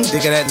bling, they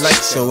got that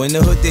light show. In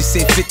the hood they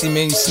say 50,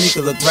 man, you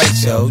sneaker look right,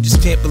 yo.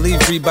 Just can't believe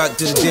Reebok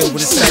did a deal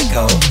with a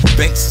psycho.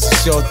 Banks is a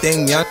sure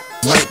thing, y'all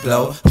might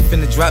blow. I'm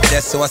finna drop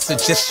that, so I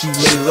suggest you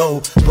lay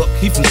low. But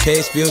he from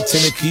Cashville,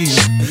 Tennessee.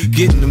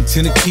 Getting them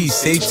Tennessee,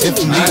 save 10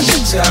 for me. I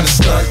teach y'all to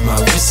start. My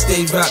wrist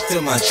stay rocked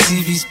till my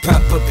TVs pop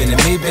up in the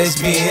Maybach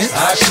Benz.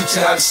 I teach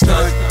y'all to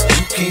start.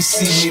 You can't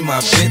see me, my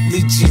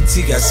Bentley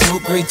GT got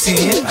smoke great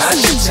tin. I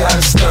teach y'all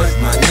to start.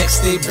 My neck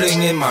stay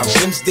blingin', my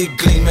rims stay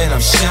gleamin'. I'm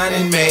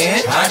shining,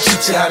 man. I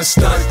teach y'all to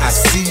start. I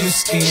see you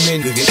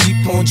scheming, you can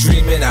keep on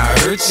dreaming. I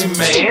hurt you,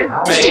 man.